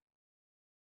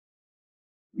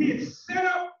 He had set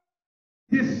up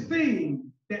this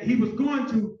thing that he was going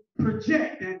to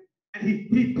project, and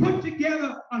he put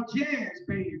together a jazz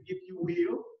band, if you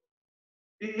will.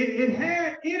 It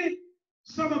had in it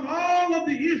some of all of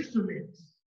the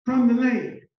instruments from the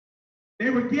land. They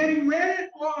were getting ready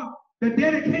for the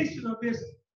dedication of this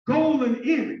golden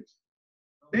image.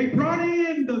 They brought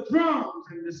in the drums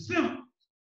and the cymbals.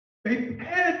 They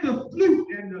added the flute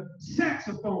and the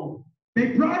saxophone.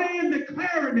 They brought in the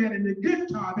clarinet and the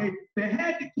guitar. They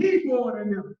had the keyboard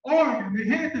and the organ. They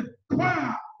had the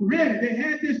choir ready. They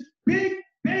had this big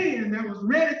band that was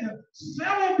ready to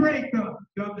celebrate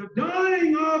the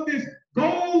dawning of this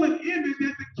golden image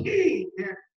that the king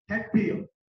had built.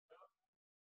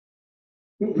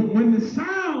 When the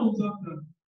sounds of the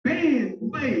band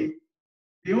played,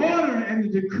 the order and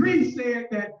the decree said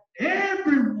that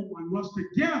everyone was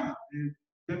together.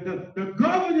 And the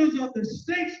governors of the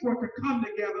states were to come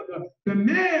together. The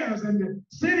mayors and the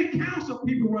city council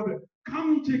people were to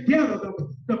come together.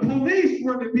 The police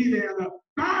were to be there. The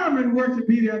firemen were to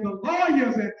be there. The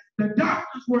lawyers and the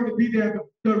doctors were to be there.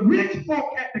 The rich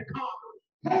folk had to come.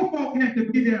 The poor folk had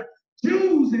to be there.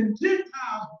 Jews and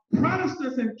Gentiles,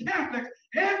 Protestants and Catholics,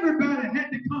 everybody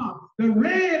had to come. The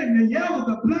red and the yellow,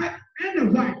 the black and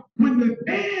the white. When the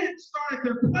band started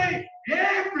to play,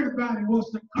 everybody was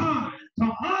to come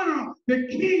to honor the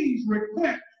king's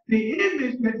request, the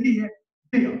image that he had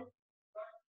built.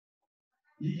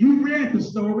 You read the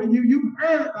story, you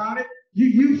heard about it,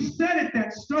 you studied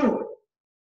that story.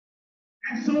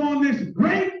 And so on this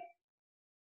great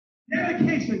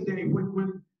dedication day,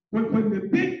 when the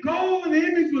big golden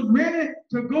image was ready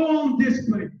to go on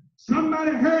display,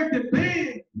 somebody heard the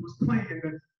band was playing,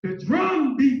 the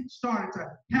drum beat started to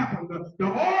happen, the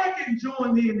organ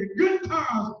joined in, the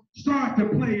guitars started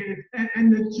to play,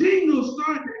 and the jingles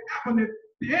started to happen,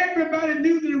 and everybody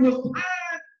knew that it was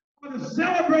time for the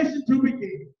celebration to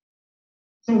begin.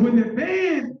 So when the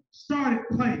band started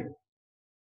playing,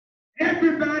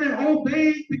 everybody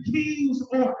obeyed the king's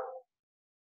order.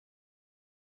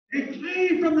 They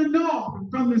came from the north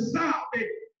and from the south. They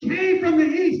came from the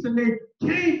east and they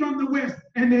came from the west.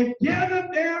 And they gathered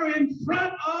there in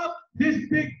front of this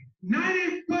big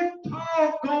 90-foot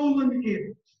tall golden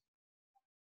image.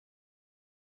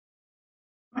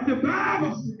 But the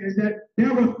Bible says that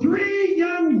there were 3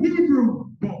 young Hebrew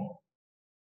boys,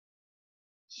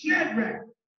 Shadrach,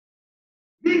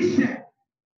 Meshach,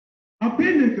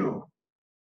 Abednego.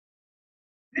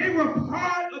 They were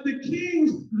part of the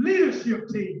king's leadership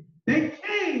team. They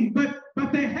came,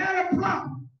 but they had a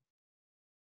problem.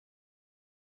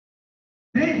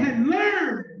 They had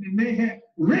learned and they had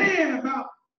read about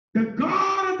the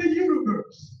God of the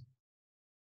universe.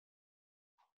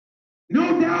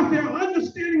 No doubt their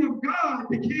understanding of God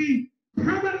became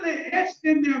permanently etched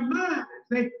in their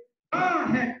minds.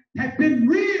 God had been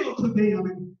real to them,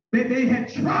 and they had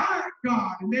tried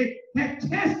God, and they had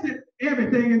tested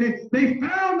everything, and they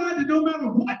found out that no matter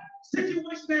what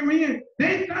situation they were in,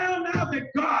 they found out that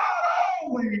God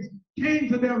always came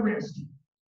to their rescue.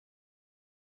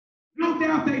 No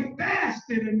doubt they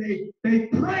fasted and they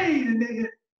prayed and they had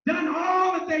done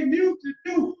all that they knew to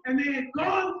do, and they had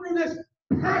gone through this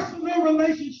personal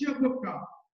relationship with God.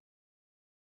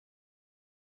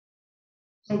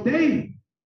 So they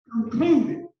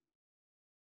concluded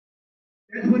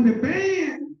that when the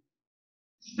band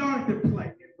started to play,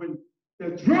 and when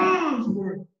the drums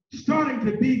were starting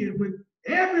to beat, and when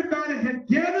everybody had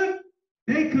gathered,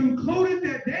 they concluded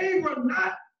that they were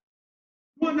not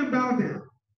going to bow down.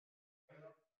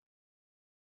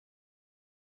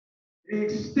 They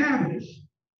established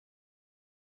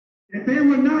that they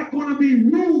were not going to be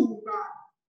ruled by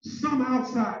some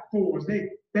outside force. They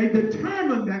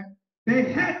determined that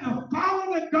they had to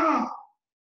follow the God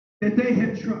that they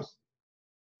had trusted.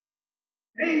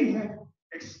 They had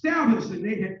established and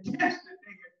they had tested,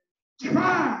 they had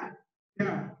tried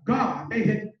their God. They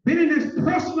had been in this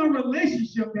personal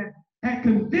relationship that had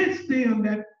convinced them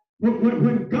that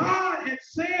when God had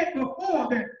said before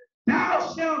that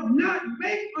thou shalt not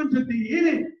make unto thee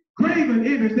any graven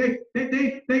image,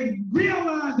 they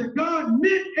realized that God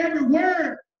meant every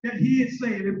word that he had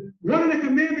said. And one of the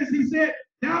commandments he said,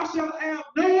 thou shalt have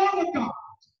no other gods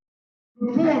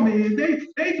before me. And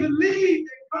they believed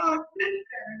that God meant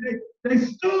that, and they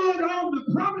stood on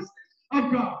the promises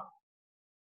of God.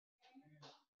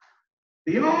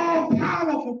 The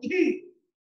all-powerful king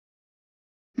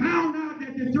found out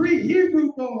that the 3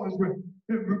 Hebrew boys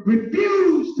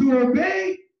refused to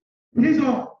obey his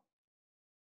order.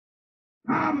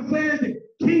 The Bible says that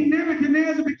King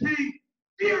Nebuchadnezzar became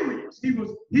furious. He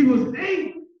was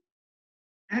angry.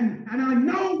 And I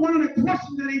know one of the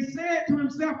questions that he said to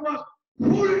himself was,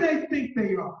 who do they think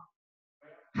they are?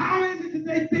 How is it that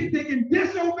they think they can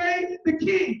disobey the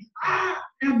king? I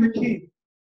am the king.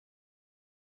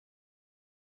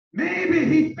 Maybe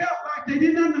he felt like they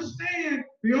didn't understand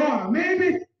the order.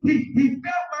 Maybe he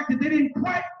felt like that they didn't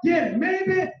quite get it.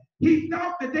 Maybe he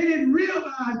thought that they didn't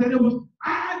realize that it was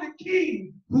I, the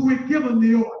king, who had given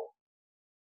the order.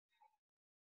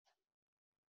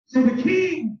 So the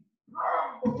king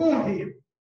before him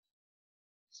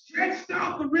stretched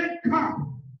out the red carpet,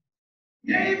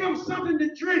 gave him something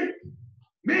to drink,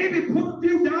 maybe put a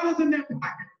few dollars in their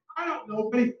pocket. I don't know,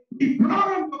 but he brought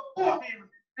them before him,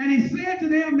 and he said to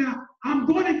them, now, I'm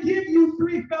going to give you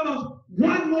three fellows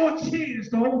one more chance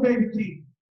to obey the king.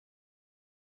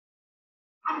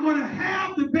 I'm going to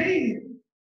have the band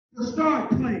to start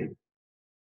playing.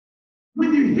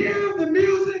 When you hear the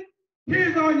music,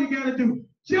 here's all you got to do.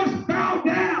 Just bow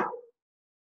down.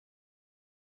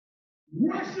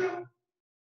 Worship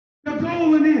the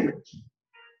golden image.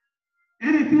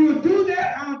 And if you will do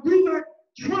that, I'll do like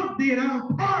Trump did. I'll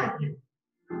pardon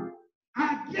you.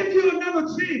 I'll give you another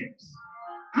chance.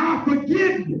 I'll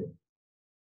forgive you.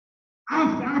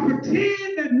 I'll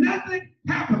pretend that nothing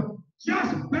happened.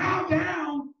 Just bow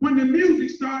down when the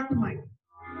music starts playing.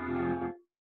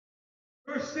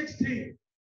 Verse 16.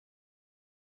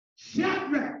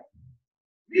 Shadrach,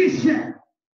 Meshach,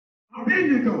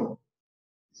 Abednego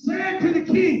said to the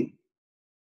king,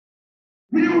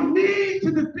 we don't need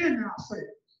to defend ourselves.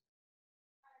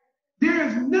 There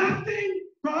is nothing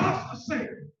for us to say.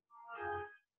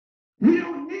 We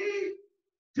don't need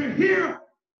to hear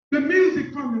the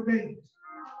music from the band.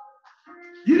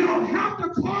 You don't have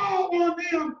to call on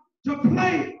them to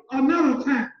play another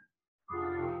time.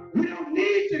 We don't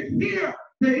need to hear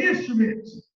the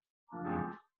instruments.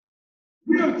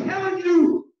 We are telling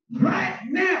you right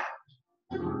now,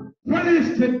 whether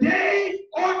it's today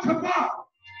or tomorrow,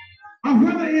 or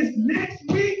whether it's next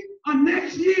week or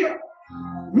next year,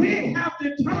 we have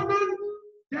determined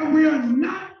that we are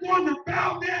not going to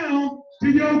bow down to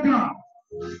your God.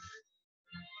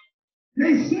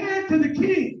 They said to the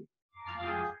king,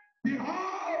 the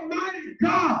Almighty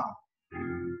God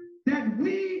that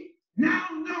we now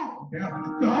know,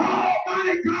 the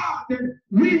Almighty God that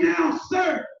we now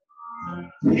serve,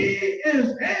 he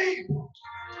is able.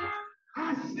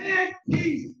 I said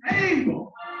he's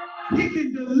able. He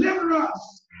can deliver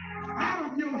us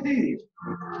out of your hand.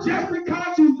 Just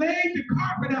because you laid the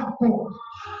carpet out for us,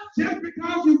 just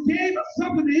because you gave us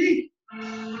something to eat,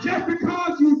 just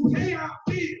because you pay our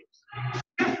bills,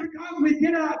 just because we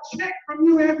get our check from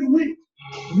you every week,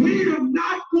 we are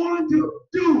not going to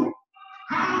do it.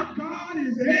 Our God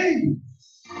is able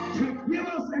to give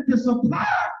us and to supply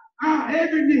our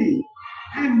every need.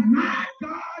 And my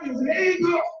God is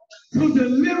able to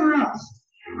deliver us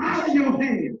out of your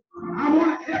hand. I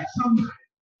want to help somebody.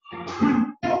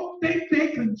 When folks think they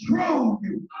control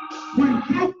you, when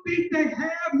folks think they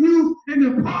have you in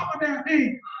the palm of their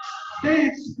hand, they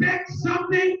expect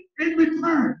something in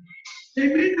return. They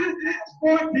may not ask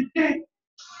for it today.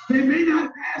 They may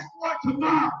not ask for it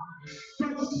tomorrow.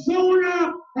 But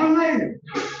sooner or later,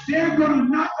 they're going to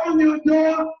knock on your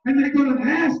door and they're going to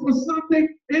ask for something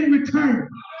in return.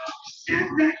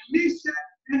 Shadrach, Meshach,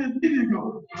 and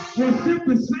Abednego were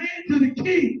simply saying to the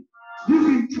king, you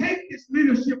can take this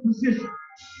leadership position.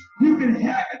 You can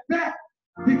have it back.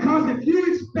 Because if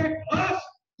you expect us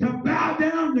to bow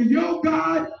down to your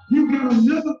God, you got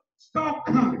another thought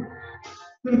coming.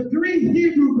 The three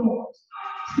Hebrew boys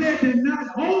said that not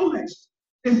only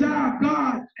is our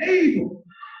God able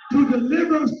to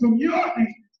deliver us from your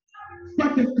hand,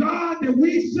 but the God that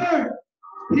we serve,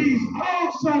 he's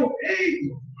also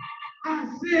able.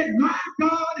 I said, my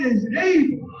God is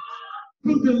able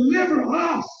to deliver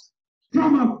us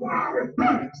from a fiery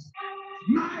furnace.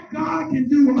 My God can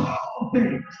do all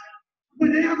things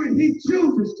whenever he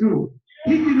chooses to.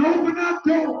 He can open up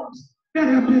doors that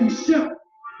have been shut.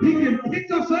 He can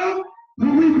pick us up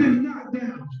when we've been knocked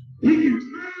down. He can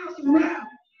turn us around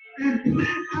and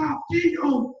plant our feet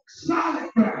on solid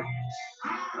ground.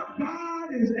 Our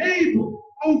God is able,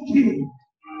 O King,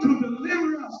 to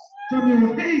deliver us from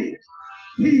your hands.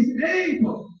 He's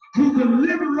able to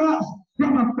deliver us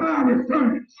from a fiery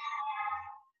furnace.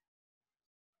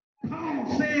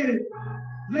 Paul said it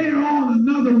later on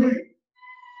another way.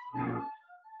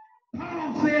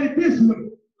 Paul said it this way.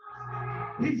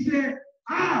 He said,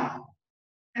 I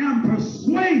am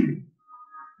persuaded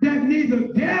that neither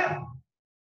death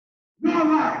nor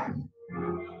life,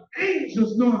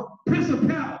 angels nor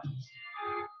principalities,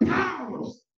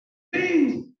 powers,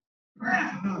 things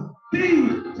present,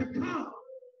 things to come.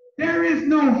 There is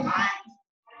no height,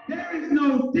 there is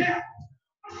no depth,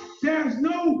 there is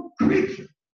no creature,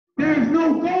 there is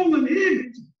no golden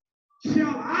image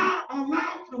shall I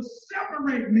allow to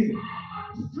separate me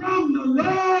from the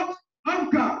love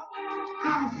of God.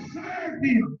 I'll serve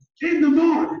him in the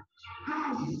morning.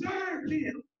 I'll serve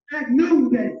him at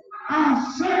noonday.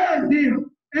 I serve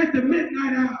him at the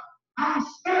midnight hour. I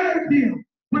serve him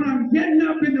when I'm getting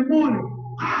up in the morning.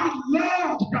 I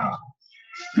love God.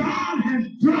 God has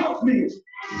brought me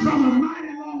from a mighty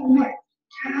long way.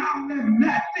 And I'll let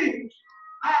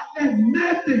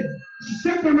nothing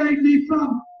separate me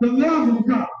from the love of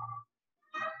God.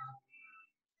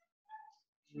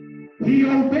 He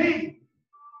obeyed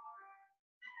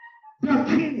the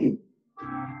king.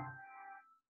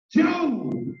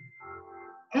 Job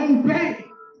obeyed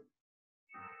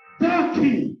the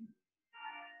king.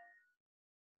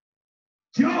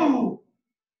 Job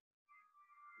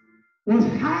was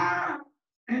high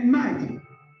and mighty.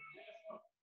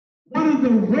 One of the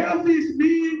wealthiest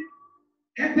men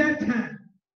at that time.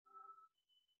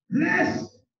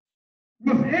 Blessed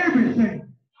with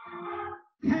everything.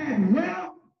 Had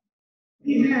wealth.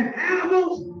 He had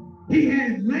animals. He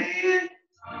had land,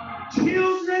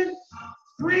 children,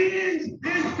 friends,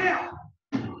 and health.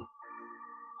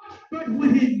 But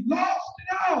when he lost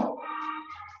it all,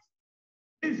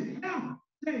 his health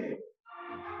failed.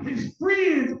 His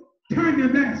friends turned their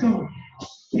backs on him.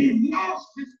 He lost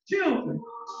his children.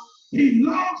 He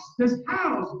lost his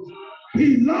houses.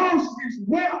 He lost his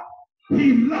wealth.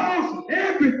 He lost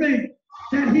everything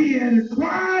that he had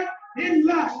acquired in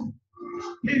life.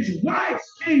 His wife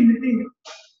came to him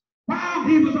while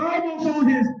he was almost on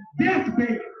his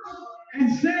deathbed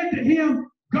and said to him,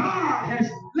 God has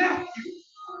left you.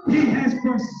 He has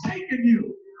forsaken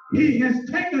you. He has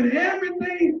taken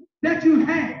everything that you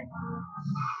had.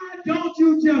 Why don't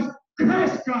you just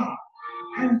curse God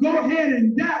and go ahead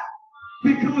and die?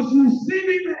 Because you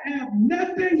seemingly have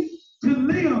nothing to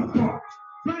live for.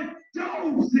 But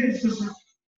Job said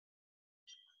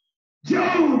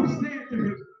to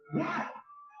him, what?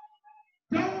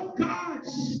 Though God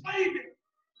slay me,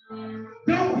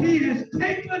 though he has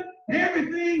taken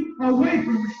everything away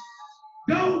from me,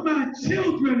 though my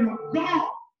children are gone,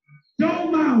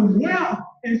 though my wealth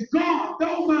is gone,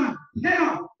 though my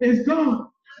health is gone,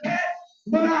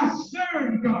 but I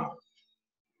serve God.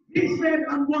 He said,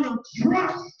 I'm going to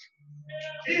trust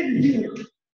in him.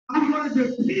 I'm going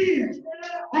to depend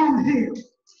on him.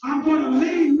 I'm going to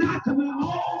lean not to my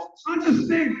own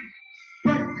understanding,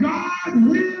 but God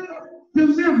will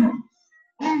deliver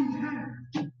on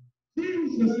time.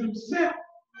 Jesus himself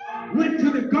went to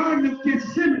the Garden of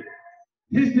Gethsemane.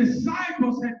 His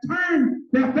disciples had turned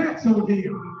their backs on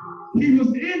him. He was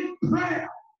in prayer,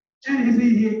 and as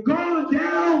he had gone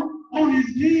down on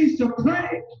his knees to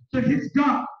pray to his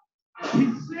God,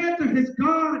 he said to his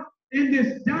God in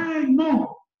this dying moment,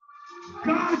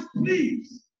 God,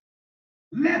 please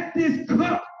let this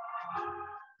cup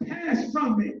pass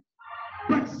from me.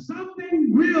 But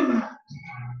something realized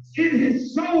in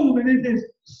his soul and in his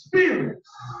spirit,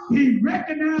 he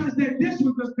recognized that this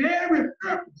was the very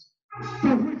purpose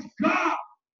for which God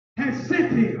had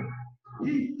sent him.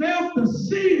 He felt the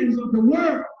sins of the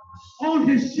world on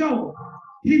his shoulder.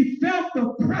 He felt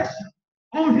the pressure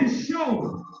on his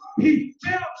shoulder. He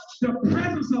felt the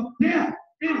presence of death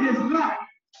in his life.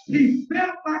 He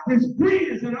felt like his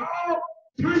friends had all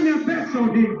turned their backs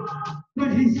on him.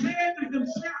 But he said to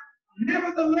himself,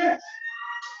 nevertheless,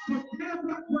 forget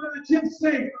about what I just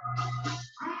said.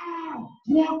 I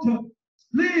want to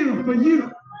live for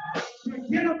you.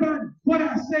 Forget about what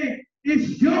I said.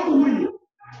 It's your will,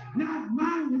 not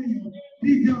my will,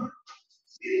 be done.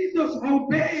 Jesus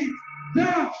obeyed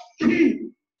the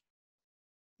king.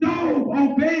 Job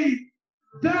obeyed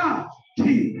the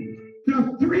king.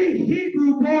 The three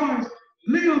Hebrew boys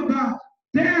lived by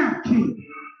their king.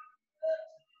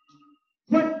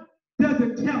 What does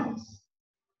it tell us?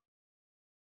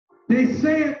 They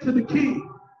said to the king,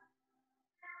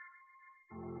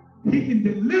 he can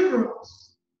deliver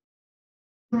us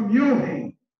from your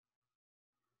hand.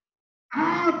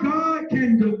 Our God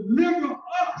can deliver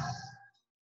us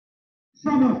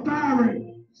from a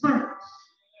fiery furnace.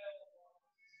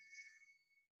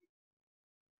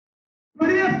 But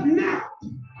if not,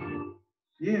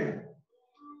 yeah,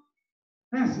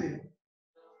 that's it.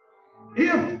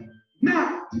 If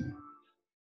not,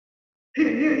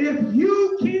 if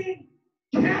you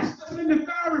can cast us in the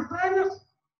fiery furnace,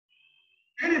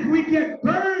 and if we get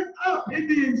burned up in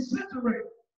the incinerator,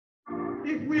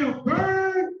 if we are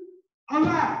burned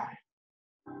alive,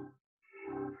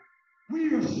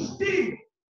 we are still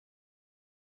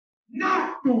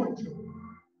not going to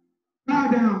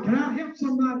bow down. Can I help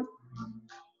somebody?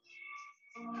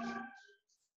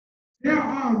 There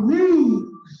are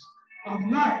rules of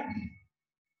life.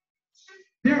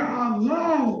 There are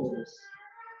laws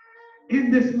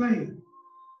in this land.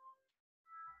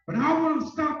 But I want to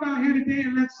stop out here today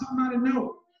and let somebody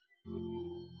know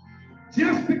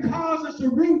just because it's a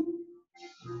rule,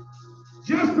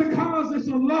 just because it's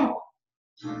a law,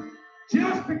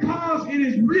 just because it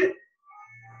is written,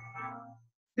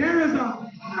 there is a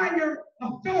higher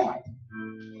authority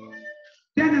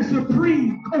than the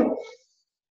Supreme Court.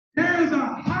 There is a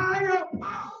higher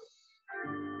power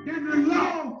than the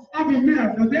law of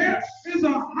America. There is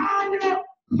a higher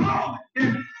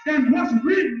calling than what's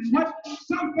written, what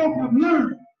some folk have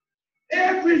learned.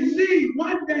 Every knee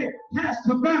one day has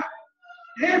to bow.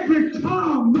 Every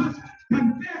tongue must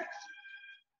confess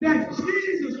that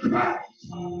Jesus Christ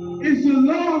is the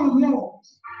Lord of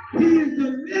Lords. He is the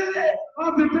lily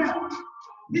of the valley.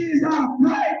 He is our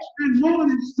bright and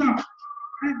morning star.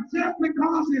 And just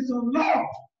because it's a law,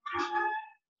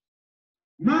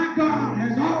 my God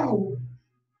has always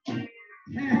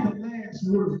had the last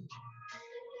word.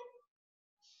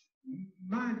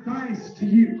 My advice to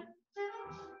you,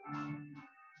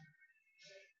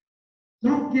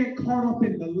 don't get caught up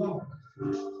in the law.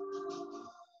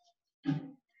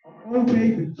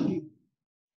 Obey the King.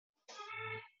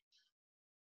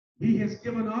 He has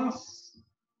given us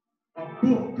a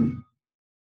book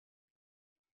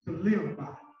to live by.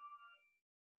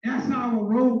 That's our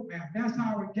roadmap. That's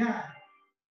our guide.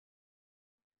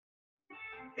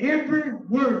 Every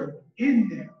word in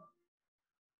there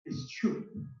is true.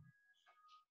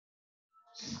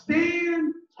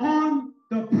 Stand on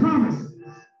the promises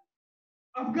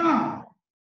of God.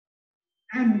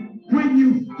 And when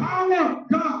you follow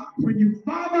God, when you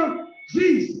follow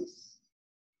Jesus,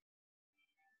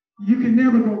 you can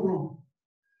never go wrong.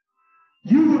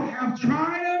 You will have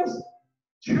trials,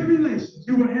 tribulations.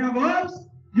 You will have ups,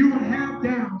 you will have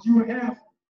downs. You will have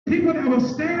people that will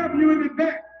stab you in the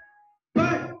back.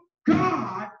 But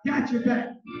God got your back.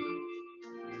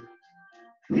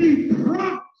 He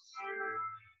promised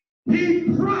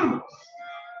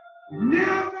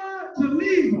never to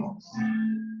leave us,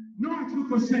 nor to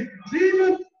forsake us.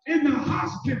 Even in the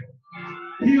hospital,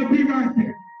 he'll be right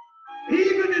there.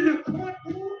 Even in the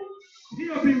courtroom,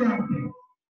 he'll be right there.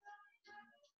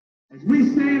 As we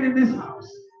stand in this house,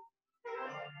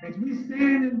 as we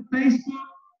stand in Facebook,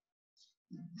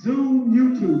 Zoom,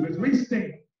 YouTube, as we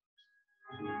stand,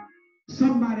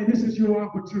 somebody, this is your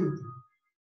opportunity.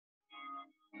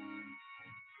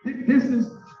 This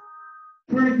is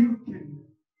where you can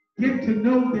get to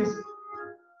know this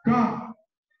God,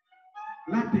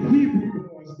 like the Hebrew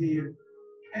boys did,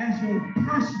 as your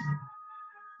personal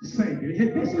Savior.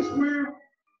 This is where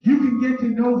you can get to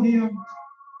know him,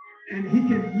 and he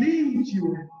can lead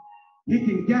you, he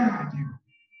can guide you.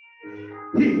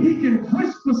 He can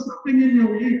whisper something in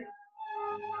your ear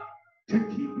to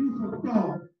keep you from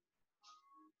falling.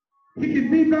 He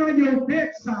can be by your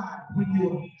bedside when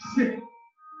you're sick.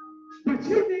 But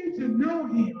you need to know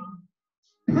him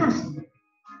personally.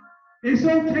 It's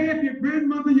okay if your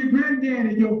grandmother, your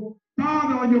granddaddy, your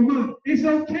father, or your mother, it's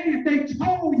okay if they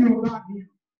told you about him.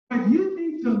 But you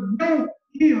need to know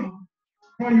him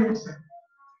for yourself.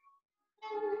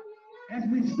 As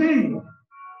we stand,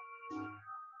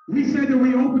 we said that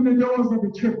we open the doors of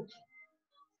the church.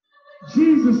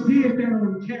 Jesus did that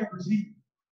on Calvary's Hill.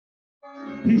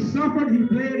 He suffered, he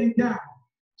bled, he died,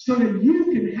 so that you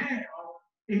can have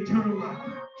eternal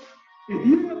life. If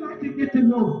you would like to get to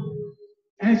know him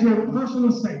as your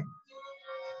personal Savior,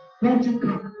 won't you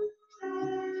come?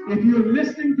 If you're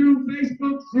listening through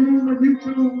Facebook, Zoom, or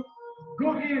YouTube,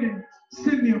 go ahead and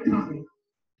send me a comment.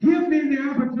 Give me the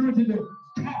opportunity to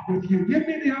talk with you. Give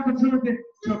me the opportunity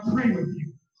to pray with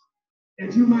you,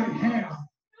 that you might have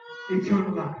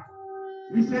eternal life.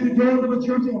 We say the doors of the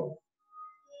church are open.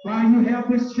 While you have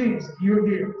this chance, you're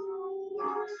here.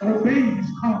 Obey his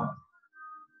call.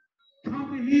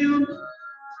 Come to him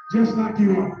just like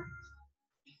you are.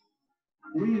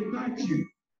 We invite you,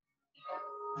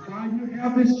 while you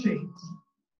have this chance,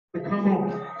 to come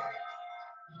on.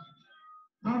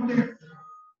 Come there.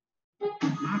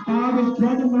 My father's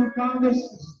brother, my father's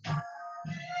sister,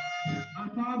 my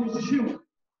father's children,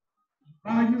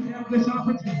 while you have this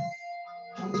opportunity,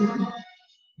 come to come.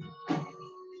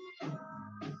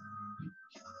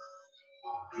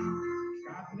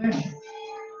 God bless you.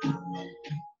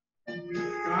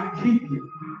 God keep you.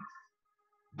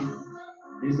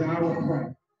 Is our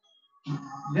prayer.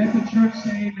 Let the church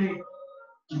say amen.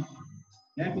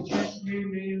 Let the church say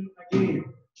amen again.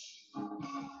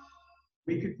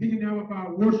 We continue now with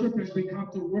our worship as we come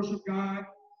to worship God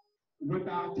with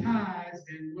our tithes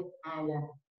and with our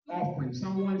offering.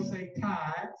 Someone say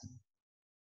tithes.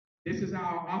 This is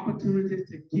our opportunity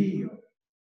to give.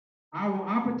 Our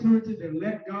opportunity to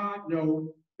let God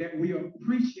know that we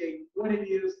appreciate what it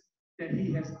is that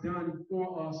he has done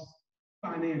for us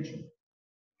financially.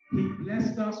 He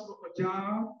blessed us with a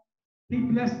job. He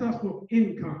blessed us with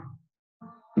income.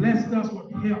 Blessed us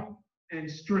with health and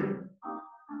strength.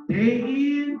 Day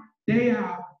in, day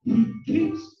out, he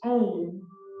keeps on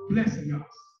blessing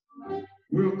us.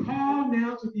 We're called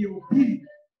now to be obedient,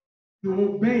 to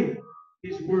obey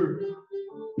his word.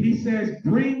 He says,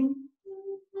 bring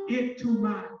it to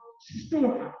my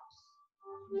storehouse.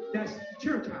 That's the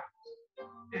church house.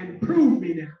 And prove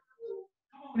me now.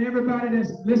 And everybody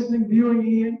that's listening, viewing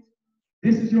in,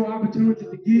 this is your opportunity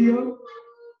to give.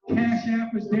 Cash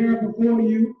App is there before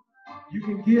you. You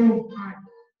can give by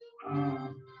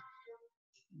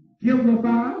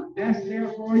Givelify. That's there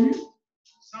for you.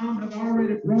 Some have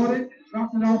already brought it and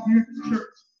dropped it off here at the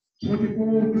church.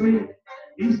 2403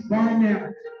 East Barton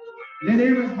Avenue. Let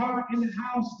every heart in the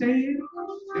house stand.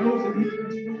 Those of you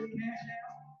that know Cash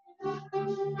App,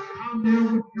 come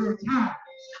down with your tithes.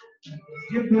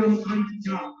 Give them unto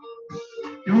God.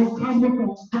 Don't come with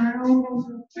a frown on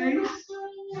your face.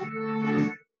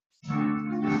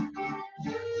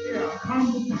 Yeah, come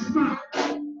with a smile.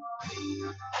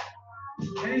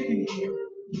 Thanking him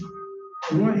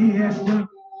for what he has done.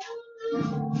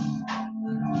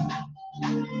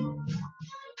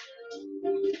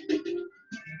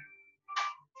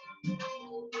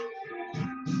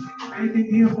 Thanking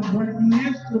him for what he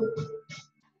is doing.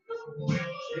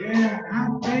 Yeah, I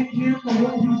thank him for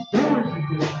what he's going to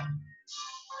do.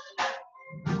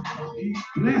 He's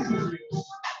blessing me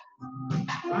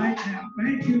right now.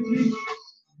 Thank you, Jesus.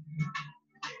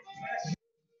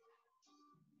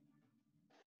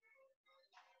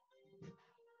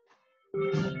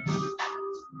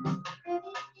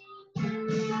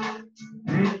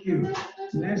 Thank you.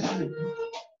 Bless you.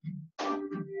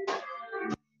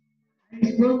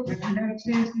 Facebook, if you had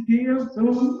a chance to give, so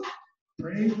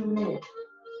praise the Lord.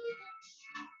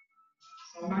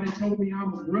 Somebody told me I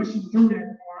was rushing through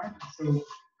that part, so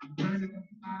I'm trying to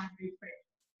find me faith.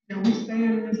 Can we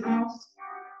stand in this house?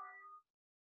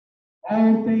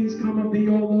 All things come of thee,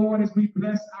 O Lord, as we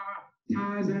bless our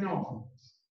tithes and offerings.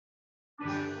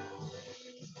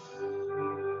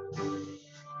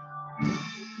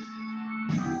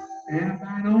 And of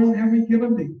thine own have we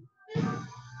given thee.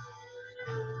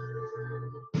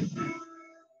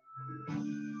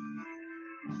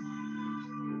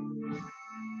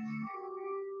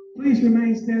 Please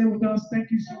remain standing with us.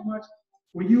 Thank you so much.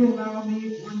 Will you allow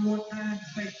me one more time to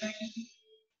say thank you?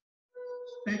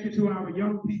 Thank you to our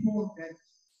young people that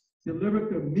delivered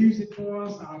the music for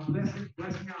us, our blessing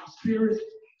our spirits.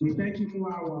 We thank you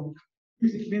for our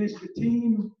music ministry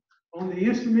team on the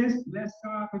instruments. Bless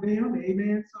God for them.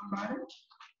 Amen, somebody.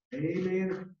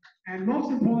 Amen. And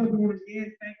most importantly, we want to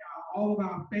again thank all of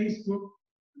our Facebook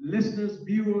listeners,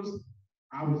 viewers,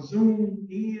 our Zoom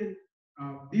in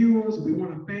viewers. We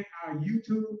want to thank our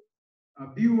YouTube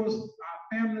viewers,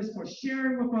 our families for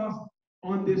sharing with us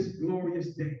on this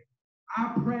glorious day.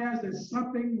 Our prayers that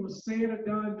something was said or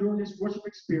done during this worship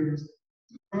experience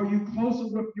to draw you closer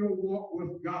with your walk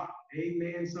with God.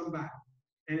 Amen, somebody.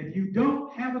 And if you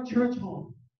don't have a church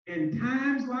home, in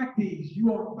times like these, you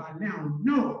ought by now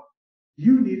know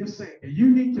you need a Savior. You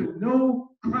need to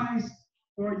know Christ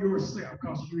for yourself,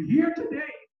 because you're here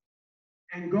today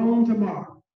and gone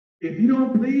tomorrow. If you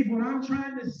don't believe what I'm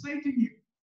trying to say to you,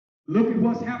 look at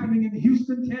what's happening in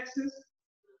Houston, Texas,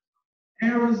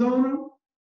 Arizona,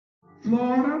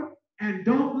 Florida, and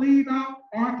don't leave out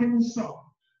Arkansas.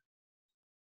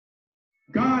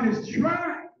 God is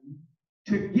trying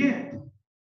to get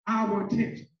our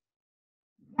attention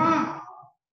while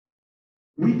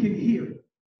we can hear it.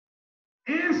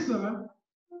 Answer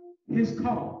his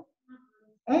call.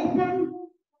 Open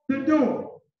the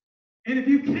door. And if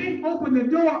you can't open the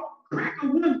door, crack a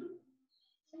window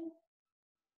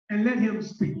and let him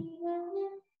speak.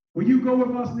 Will you go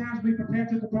with us now as we prepare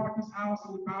to depart this house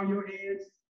and bow your heads?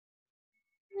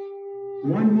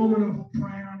 One moment of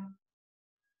prayer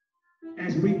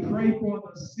as we pray for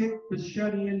the sick, the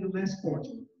shut in, the less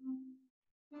fortunate.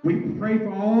 We pray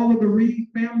for all the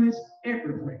bereaved families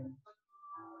everywhere.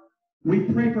 We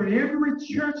pray for every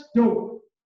church door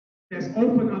that's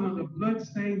open under the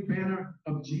bloodstained banner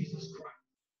of Jesus Christ.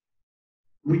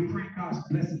 We pray God's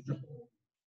blessings upon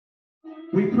them.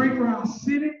 We pray for our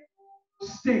city,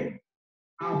 state,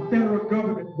 our federal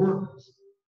government workers.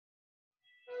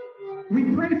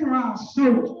 We pray for our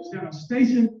soldiers that are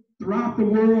stationed throughout the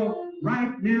world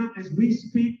right now as we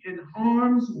speak in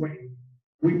harm's way.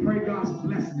 We pray God's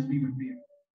blessings be with them.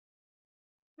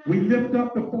 We lift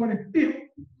up the 45th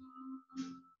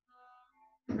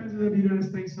President of the United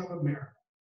States of America,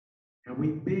 and we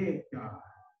beg God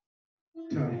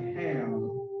to have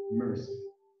mercy.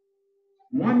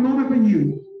 One moment for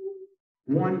you,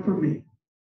 one for me.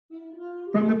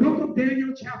 From the book of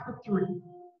Daniel, chapter 3,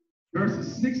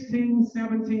 verses 16,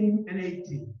 17, and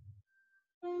 18.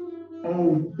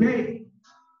 Obey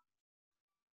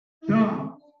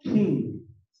the King.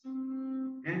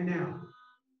 And now,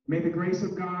 may the grace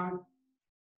of God,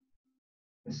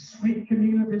 the sweet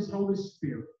communion of his Holy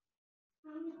Spirit,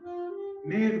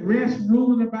 may it rest,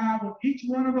 rule, and abide with each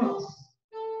one of us,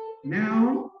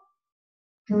 now,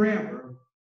 forever.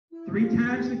 3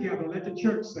 times together, let the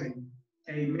church sing,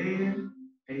 amen,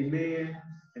 amen,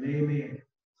 and amen.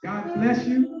 God bless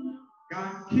you.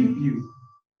 God keep you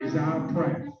is our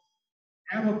prayer.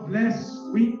 Have a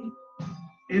blessed week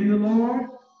in the Lord.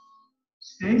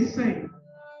 Stay safe.